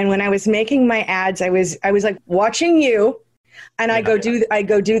experiment. And when I was making my ads, I was like watching you. And I go do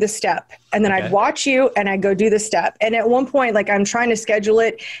the step, and then I'd watch you and I go do the step. And at one point, like I'm trying to schedule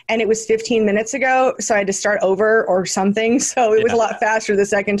it and it was 15 minutes ago. So I had to start over or something. So it was a lot faster the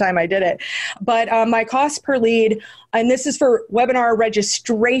second time I did it. But my cost per lead, and this is for webinar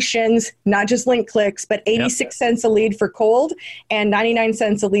registrations, not just link clicks, but 86 cents a lead for cold and 99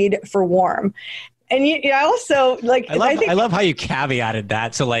 cents a lead for warm. And you also like, I love how you caveated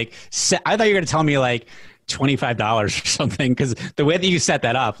that. So like, I thought you were going to tell me like $25 or something, because the way that you set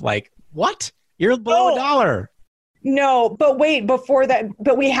that up, like, what? You're below $1. No, but wait, before that,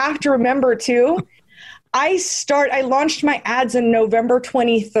 but we have to remember too, I launched my ads on November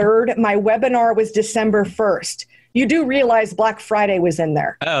 23rd. My webinar was December 1st. you do realize Black Friday was in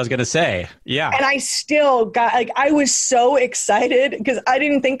there. I was going to say, yeah. And I still got, like, I was so excited because I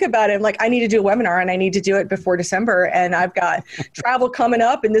didn't think about it. I'm like, I need to do a webinar and I need to do it before December. And I've got travel coming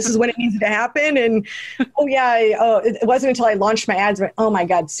up and this is when it needs to happen. And it wasn't until I launched my ads. But, oh my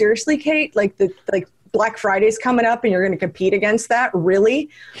God, seriously, Kate? Like Black Friday's coming up and you're going to compete against that? Really?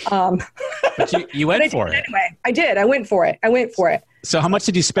 But you went for it. Anyway, I did. I went for it. So how much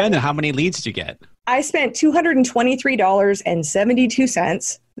did you spend and how many leads did you get? I spent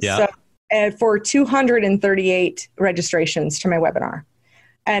 $223.72. Yeah. So, for 238 registrations to my webinar.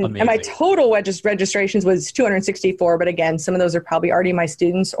 And my total registrations was 264. But again, some of those are probably already my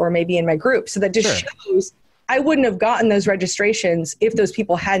students or maybe in my group. So that just shows I wouldn't have gotten those registrations if those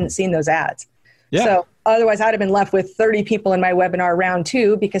people hadn't seen those ads. Yeah. So otherwise I'd have been left with 30 people in my webinar round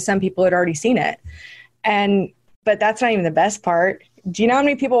 2 because some people had already seen it. But that's not even the best part. Do you know how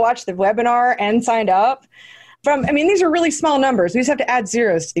many people watched the webinar and signed up? These are really small numbers. We just have to add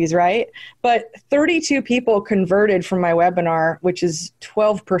zeros to these, right? But 32 people converted from my webinar, which is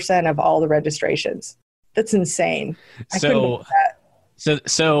 12% of all the registrations. That's insane. So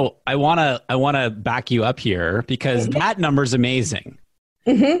I wanna back you up here because that number's amazing.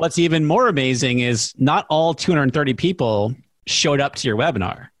 Mm-hmm. What's even more amazing is not all 230 people showed up to your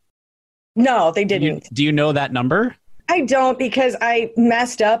webinar. No, they didn't. Do you know that number? I don't because I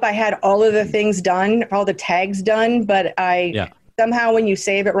messed up. I had all of the things done, all the tags done, but somehow when you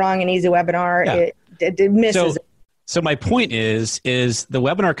save it wrong in Easy Webinar, it misses it. So my point is the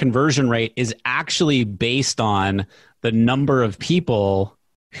webinar conversion rate is actually based on the number of people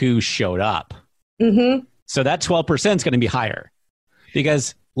who showed up. Mm-hmm. So that 12% is going to be higher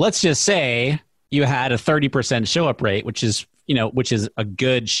because let's just say you had a 30% show up rate, which is a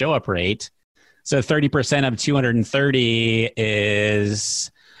good show up rate. So 30% of 230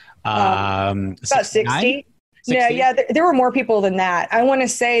 is about 60. Yeah, there were more people than that. I want to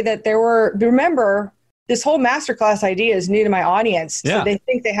say that remember, this whole masterclass idea is new to my audience. So they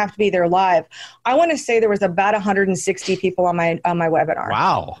think they have to be there live. I want to say there was about 160 people on my webinar.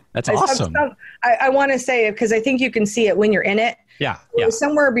 Wow, that's awesome. I want to say it because I think you can see it when you're in it. Yeah. It was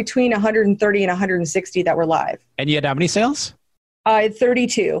somewhere between 130 and 160 that were live. And you had how many sales?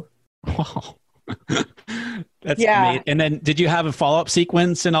 32. Wow. That's amazing. And then did you have a follow-up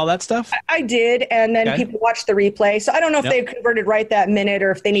sequence and all that stuff? I did. And then people watched the replay. So I don't know if they converted right that minute or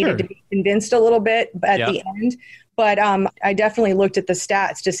if they needed to be convinced a little bit at the end. But I definitely looked at the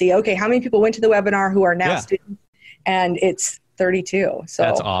stats to see, okay, how many people went to the webinar who are now students? And it's 32. So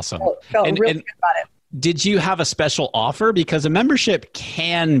that's awesome. Felt really good about it. Did you have a special offer? Because a membership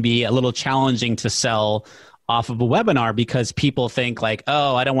can be a little challenging to sell off of a webinar because people think like,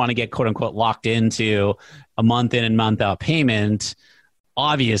 oh, I don't want to get quote unquote locked into a month in and month out payment.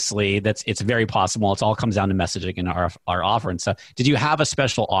 Obviously, it's very possible. It all comes down to messaging and our offer and stuff. Did you have a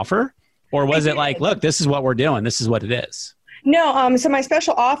special offer, or was it like, look, this is what we're doing, this is what it is? No. So my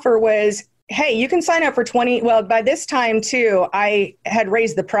special offer was, hey, you can sign up for 20. Well, by this time too, I had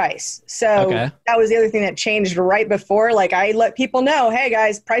raised the price. So that was the other thing that changed right before. Like I let people know, hey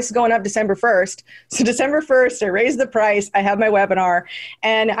guys, price is going up December 1st. So December 1st, I raised the price. I have my webinar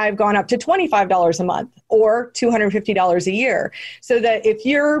and I've gone up to $25 a month or $250 a year. So that if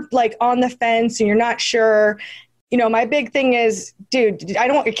you're like on the fence and you're not sure, my big thing is, dude,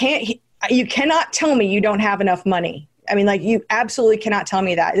 you cannot tell me you don't have enough money. I mean, like you absolutely cannot tell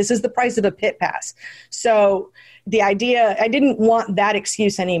me that. This is the price of a pit pass. So the idea, I didn't want that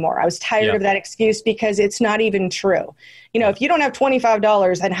excuse anymore. I was tired of that excuse because it's not even true. If you don't have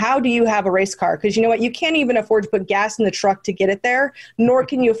 $25, then how do you have a race car? Because you know what? You can't even afford to put gas in the truck to get it there, nor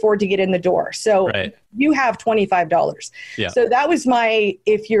can you afford to get in the door. So you have $25. Yeah. So that was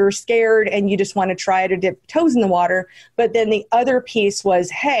if you're scared and you just want to try it or dip toes in the water. But then the other piece was,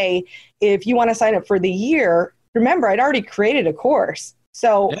 hey, if you want to sign up for the year, remember, I'd already created a course.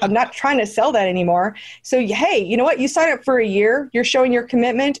 So I'm not trying to sell that anymore. So, hey, you know what? You sign up for a year, you're showing your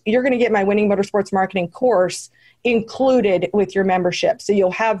commitment, you're going to get my Winning Motorsports Marketing course included with your membership. So you'll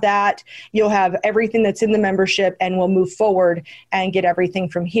have that, you'll have everything that's in the membership, and we'll move forward and get everything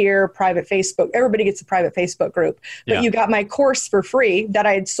from here, private Facebook. Everybody gets a private Facebook group. But you got my course for free that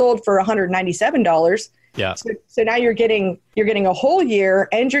I had sold for $197. Yeah. So now you're getting a whole year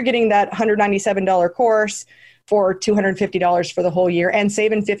and you're getting that $197 course for $250 for the whole year and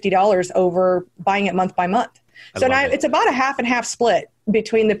saving $50 over buying it month by month. So now it's about a half and half split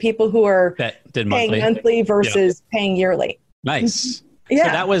between the people who are paying monthly versus paying yearly. Nice. Yeah.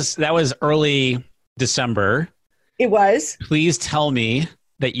 So that was early December. It was. Please tell me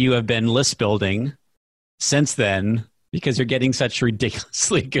that you have been list building since then because you're getting such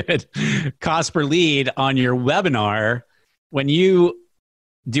ridiculously good cost per lead on your webinar. When you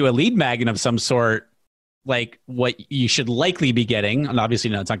do a lead magnet of some sort, like what you should likely be getting, and obviously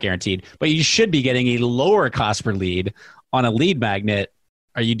no, it's not guaranteed, but you should be getting a lower cost per lead on a lead magnet.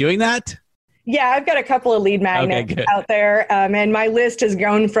 Are you doing that? Yeah, I've got a couple of lead magnets out there, and my list has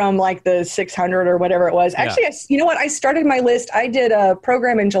grown from like the 600 or whatever it was. Actually, you know what? I started my list. I did a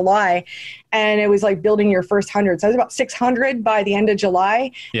program in July, and it was like building your first 100. So I was about 600 by the end of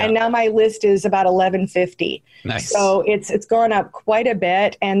July, and now my list is about 1150. Nice. So it's gone up quite a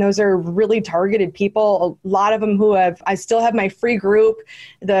bit, and those are really targeted people. A lot of them who I still have my free group.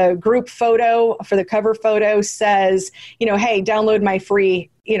 The group photo for the cover photo says, hey, download my free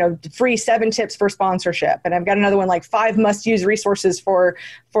 7 tips for sponsorship. And I've got another one like 5 must-use resources for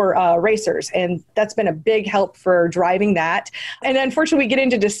racers. And that's been a big help for driving that. And unfortunately, we get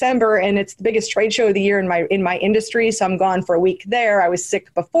into December and it's the biggest trade show of the year in my industry. So I'm gone for a week there. I was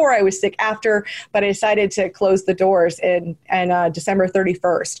sick before, I was sick after, but I decided to close the doors in December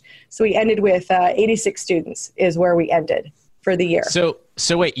 31st. So we ended with 86 students is where we ended for the year. So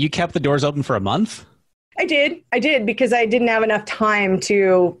wait, you kept the doors open for a month? I did because I didn't have enough time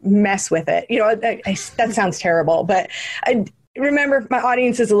to mess with it. That sounds terrible, but remember my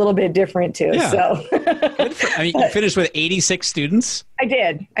audience is a little bit different too. Yeah. So you finished with 86 students? I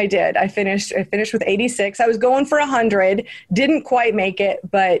did. I finished with 86. I was going for 100, didn't quite make it,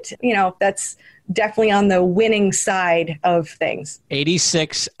 but that's definitely on the winning side of things.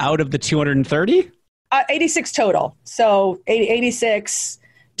 86 out of the 230? 86 total. So 86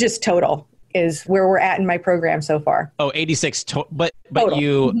 just total is where we're at in my program so far. Oh, 86 but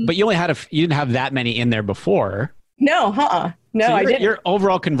you only you didn't have that many in there before. No, no, so I didn't. Your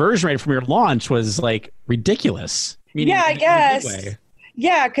overall conversion rate from your launch was like ridiculous. Yeah, I guess.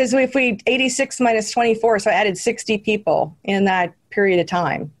 Yeah, because if 86 minus 24, so I added 60 people in that period of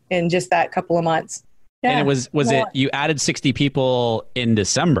time in just that couple of months. Yeah. And you added 60 people in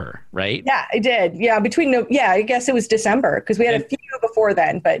December, right? Yeah, I did. Yeah, I guess it was December because we had a few before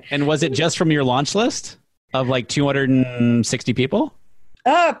then. And was it just from your launch list of like 260 people?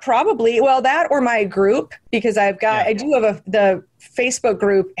 Probably. Well, that or my group, because I do have the Facebook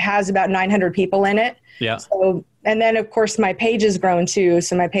group has about 900 people in it. Yeah. So, and then of course my page has grown too.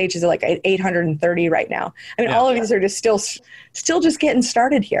 So my page is like 830 right now. I mean, all of these are just still just getting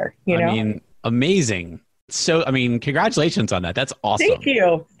started here, I mean, amazing. So, congratulations on that. That's awesome.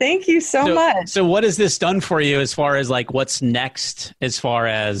 Thank you so much. So what has this done for you as far as like what's next, as far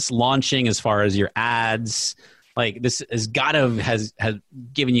as launching, as far as your ads? Like this has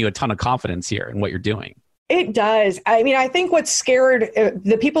given you a ton of confidence here in what you're doing. It does. I think what's scared,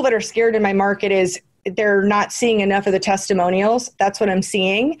 the people that are scared in my market is they're not seeing enough of the testimonials. That's what I'm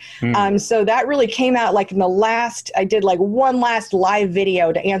seeing. So that really came out like in I did like one last live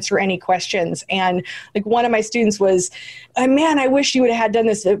video to answer any questions. And like one of my students was, man, I wish you would have done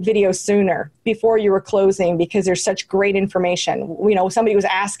this video sooner before you were closing because there's such great information. Somebody was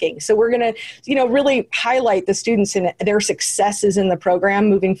asking. So we're going to, really highlight the students and their successes in the program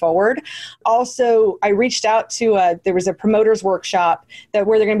moving forward. Also, I reached out to, there was a promoters workshop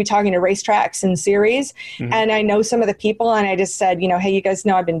where they're going to be talking to racetracks and series. Mm-hmm. And I know some of the people and I just said, hey, you guys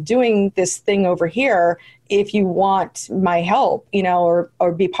know I've been doing this thing over here. If you want my help,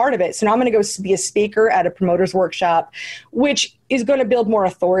 or be part of it. So now I'm going to go be a speaker at a promoters workshop, which is going to build more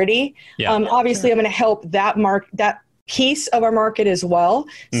authority. Yeah. Obviously, I'm going to help that piece of our market as well.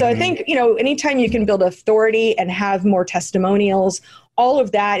 So I think, anytime you can build authority and have more testimonials, all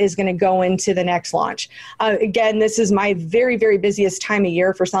of that is going to go into the next launch. Again, this is my very, very busiest time of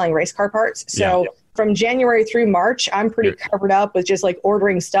year for selling race car parts. So from January through March, I'm pretty covered up with just like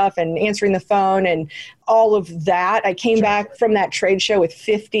ordering stuff and answering the phone and all of that. I came back from that trade show with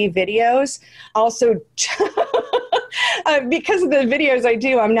 50 videos. Also, because of the videos I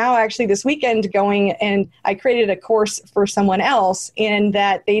do, I'm now actually this weekend going and I created a course for someone else in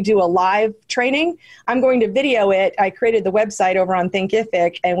that they do a live training. I'm going to video it. I created the website over on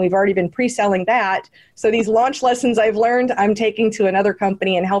Thinkific and we've already been pre-selling that. So these launch lessons I've learned, I'm taking to another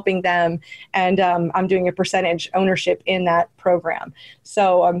company and helping them. And I'm doing a percentage ownership in that program.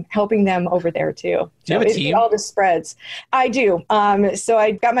 So I'm helping them over there too. Do you have a team? It all just spreads. I do. So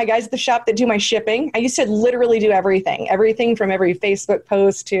I got my guys at the shop that do my shipping. I used to literally do everything. everything from every Facebook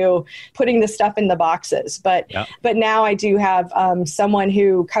post to putting the stuff in the boxes. But now I do have someone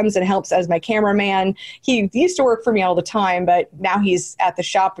who comes and helps as my cameraman. He used to work for me all the time, but now he's at the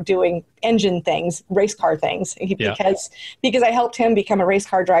shop doing engine things, race car things, because I helped him become a race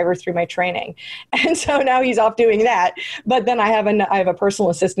car driver through my training. And so now he's off doing that. But then I have a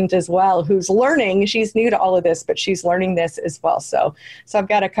personal assistant as well who's learning. She's new to all of this, but she's learning this as well. So I've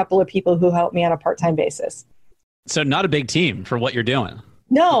got a couple of people who help me on a part-time basis. So not a big team for what you're doing.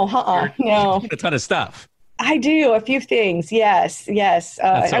 No, no. A ton of stuff. I do a few things. Yes. That's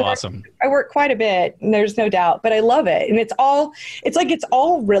so awesome. I work quite a bit, and there's no doubt, but I love it. And it's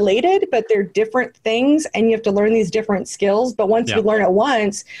all related, but they're different things, and you have to learn these different skills. But once you learn it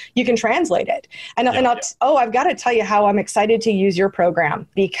once, you can translate it. I've got to tell you how I'm excited to use your program,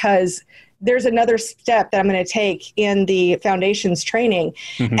 because there's another step that I'm going to take in the foundations training.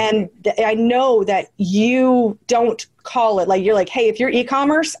 Mm-hmm. And I know that you don't call it like, you're like, hey, if you're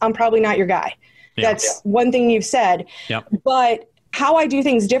e-commerce, I'm probably not your guy. That's one thing you've said. Yep. But how I do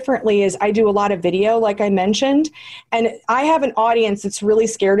things differently is I do a lot of video, like I mentioned, and I have an audience that's really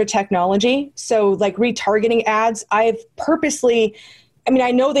scared of technology. So like retargeting ads, I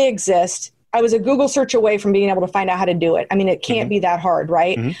know they exist. I was a Google search away from being able to find out how to do it. I mean, it can't be that hard,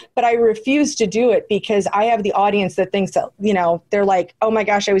 right? Mm-hmm. But I refuse to do it because I have the audience that thinks that, they're like, oh my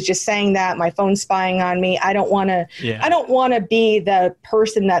gosh, I was just saying that, my phone's spying on me. I don't want to be the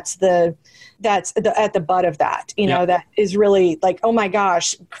person that's at the butt of that, that is really like, oh my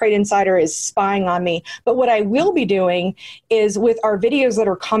gosh, Crate Insider is spying on me. But what I will be doing is with our videos that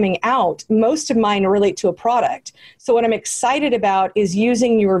are coming out, most of mine relate to a product. So what I'm excited about is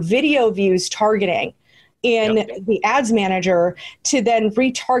using your video views targeting in the ads manager to then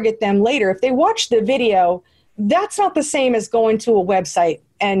retarget them later. If they watch the video, that's not the same as going to a website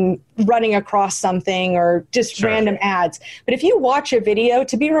and running across something or just random ads. But if you watch a video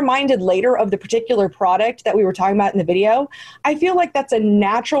to be reminded later of the particular product that we were talking about in the video, I feel like that's a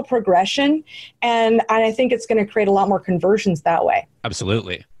natural progression. And I think it's going to create a lot more conversions that way.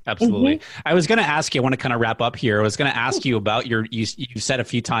 Absolutely. Absolutely. Mm-hmm. I was going to ask you, I want to kind of wrap up here. I was going to ask you about you said a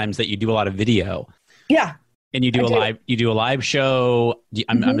few times that you do a lot of video. Yeah. And you do a live show.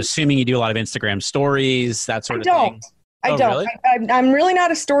 I'm assuming you do a lot of Instagram stories, that sort of thing. I don't. Really? I'm really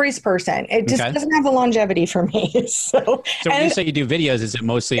not a stories person. It just doesn't have the longevity for me. So when you say you do videos, is it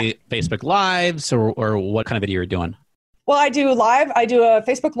mostly Facebook Lives or what kind of video you're doing? Well, I do live. I do a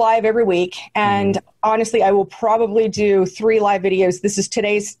Facebook Live every week. And honestly, I will probably do 3 live videos.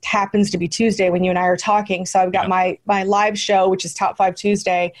 Today's happens to be Tuesday when you and I are talking. So I've got my live show, which is Top 5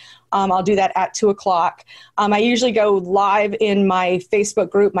 Tuesday. I'll do that at 2:00. I usually go live in my Facebook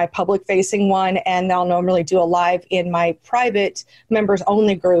group, my public facing one, and I'll normally do a live in my private members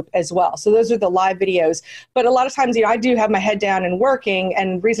only group as well. So those are the live videos. But a lot of times, I do have my head down and working,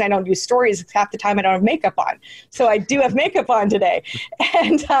 and the reason I don't do stories is half the time I don't have makeup on. So I do have makeup on today.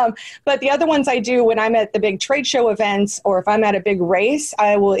 And but the other ones I do when I'm at the big trade show events, or if I'm at a big race,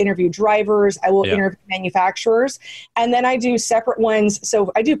 I will interview drivers, I will interview manufacturers, and then I do separate ones.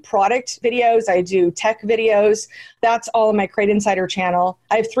 So I do product videos, I do tech videos. That's all on my Crate Insider channel.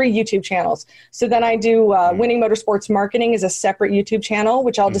 I have 3 YouTube channels. So then I do Winning Motorsports Marketing is a separate YouTube channel,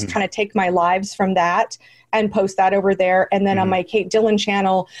 which I'll just kind of take my lives from that and post that over there. And then on my Kate Dillon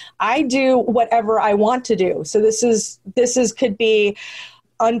channel, I do whatever I want to do. So this could be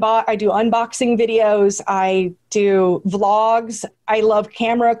I do unboxing videos. I do vlogs. I love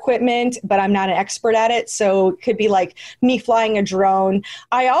camera equipment, but I'm not an expert at it. So it could be like me flying a drone.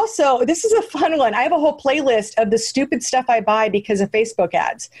 This is a fun one. I have a whole playlist of the stupid stuff I buy because of Facebook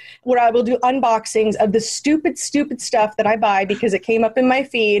ads, where I will do unboxings of the stupid stuff that I buy because it came up in my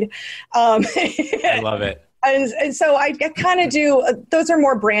feed. I love it. And so I kind of do, those are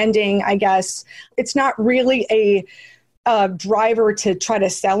more branding, I guess. It's not really a driver to try to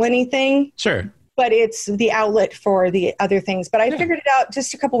sell anything. Sure. But it's the outlet for the other things. But I figured it out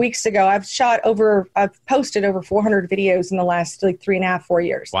just a couple weeks ago. I've posted over 400 videos in the last 3.5, 4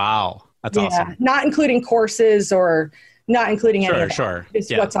 years. Wow. That's awesome. Not including courses or not including any of that. Sure.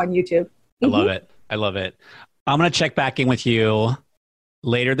 Just what's on YouTube. I love it. I love it. I'm going to check back in with you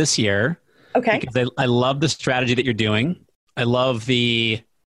later this year. Okay. Because I love the strategy that you're doing. I love the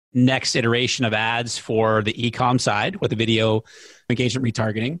next iteration of ads for the e-com side with the video engagement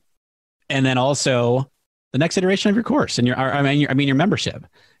retargeting. And then also the next iteration of your course and your membership.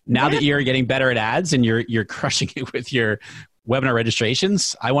 Now that you're getting better at ads and you're crushing it with your webinar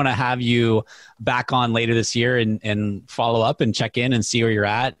registrations, I want to have you back on later this year and follow up and check in and see where you're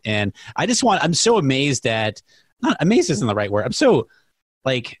at. And I'm so amazed not amazed isn't the right word. I'm so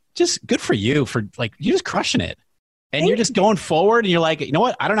just good for you for you're just crushing it. and you're Thank just you. going forward and you're like, you know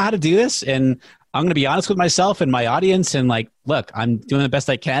what? I don't know how to do this. And I'm going to be honest with myself and my audience. And like, look, I'm doing the best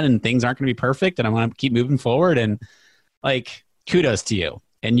I can and things aren't going to be perfect. And I'm going to keep moving forward. And like, kudos to you.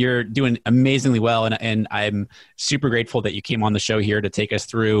 And you're doing amazingly well. And I'm super grateful that you came on the show here to take us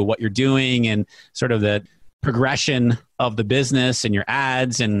through what you're doing and sort of the progression of the business and your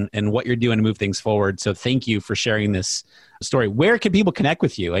ads and what you're doing to move things forward. So thank you for sharing this story. Where can people connect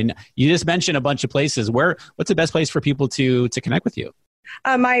with you? And you just mentioned a bunch of places. What's the best place for people to connect with you?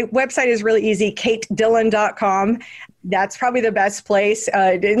 My website is really easy, katedillon.com. That's probably the best place,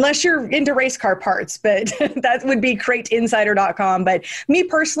 unless you're into race car parts, but that would be crateinsider.com. But me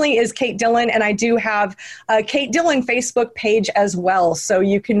personally is Kate Dillon, and I do have a Kate Dillon Facebook page as well. So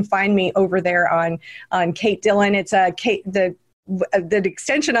you can find me over there on Kate Dillon. It's the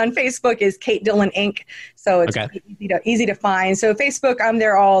extension on Facebook is Kate Dillon Inc. So it's Okay. easy to find. So Facebook, I'm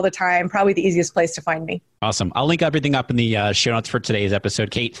there all the time. Probably the easiest place to find me. Awesome. I'll link everything up in the show notes for today's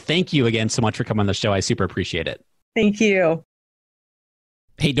episode. Kate, thank you again so much for coming on the show. I super appreciate it. Thank you.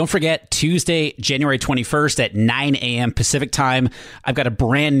 Hey, don't forget Tuesday, January 21st at 9 a.m. Pacific time. I've got a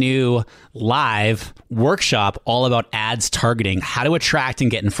brand new live workshop all about ads targeting, how to attract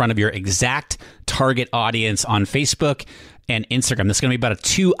and get in front of your exact target audience on Facebook and Instagram. This is going to be about a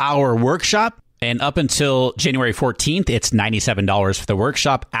 2-hour workshop. And up until January 14th, it's $97 for the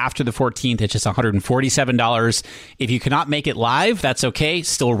workshop. After the 14th, it's just $147. If you cannot make it live, that's okay.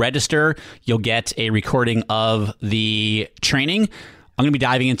 Still register. You'll get a recording of the training. I'm going to be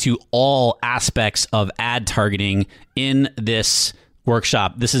diving into all aspects of ad targeting in this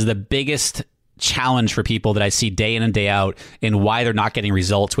workshop. This is the biggest challenge for people that I see day in and day out and why they're not getting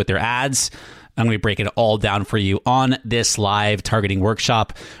results with their ads. I'm going to be breaking it all down for you on this live targeting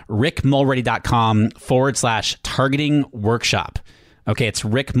workshop. rickmulready.com/targeting workshop. Okay, it's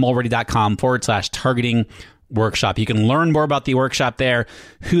rickmulready.com/targeting workshop. You can learn more about the workshop there,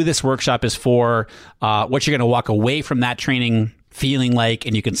 who this workshop is for, what you're going to walk away from that training feeling like,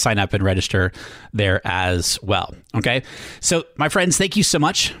 and you can sign up and register there as well. Okay. So my friends, thank you so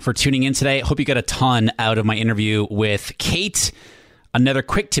much for tuning in today. Hope you got a ton out of my interview with Kate. Another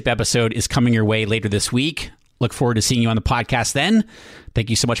quick tip episode is coming your way later this week. Look forward to seeing you on the podcast then. Thank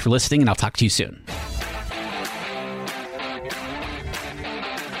you so much for listening, and I'll talk to you soon.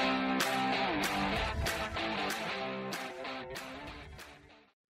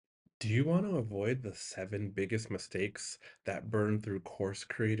 Do you want to avoid the 7 biggest mistakes that burn through course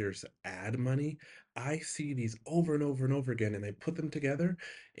creators' ad money? I see these over and over and over again, and I put them together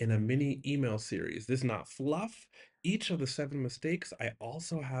in a mini email series. This is not fluff. Each of the 7 mistakes, I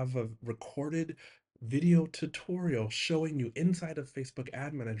also have a recorded video tutorial showing you inside of Facebook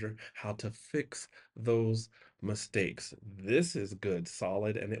Ad Manager how to fix those mistakes. This is good,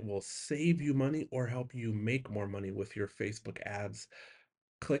 solid, and it will save you money or help you make more money with your Facebook ads.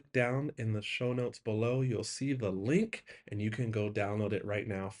 Click down in the show notes below. You'll see the link and you can go download it right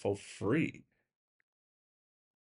now for free.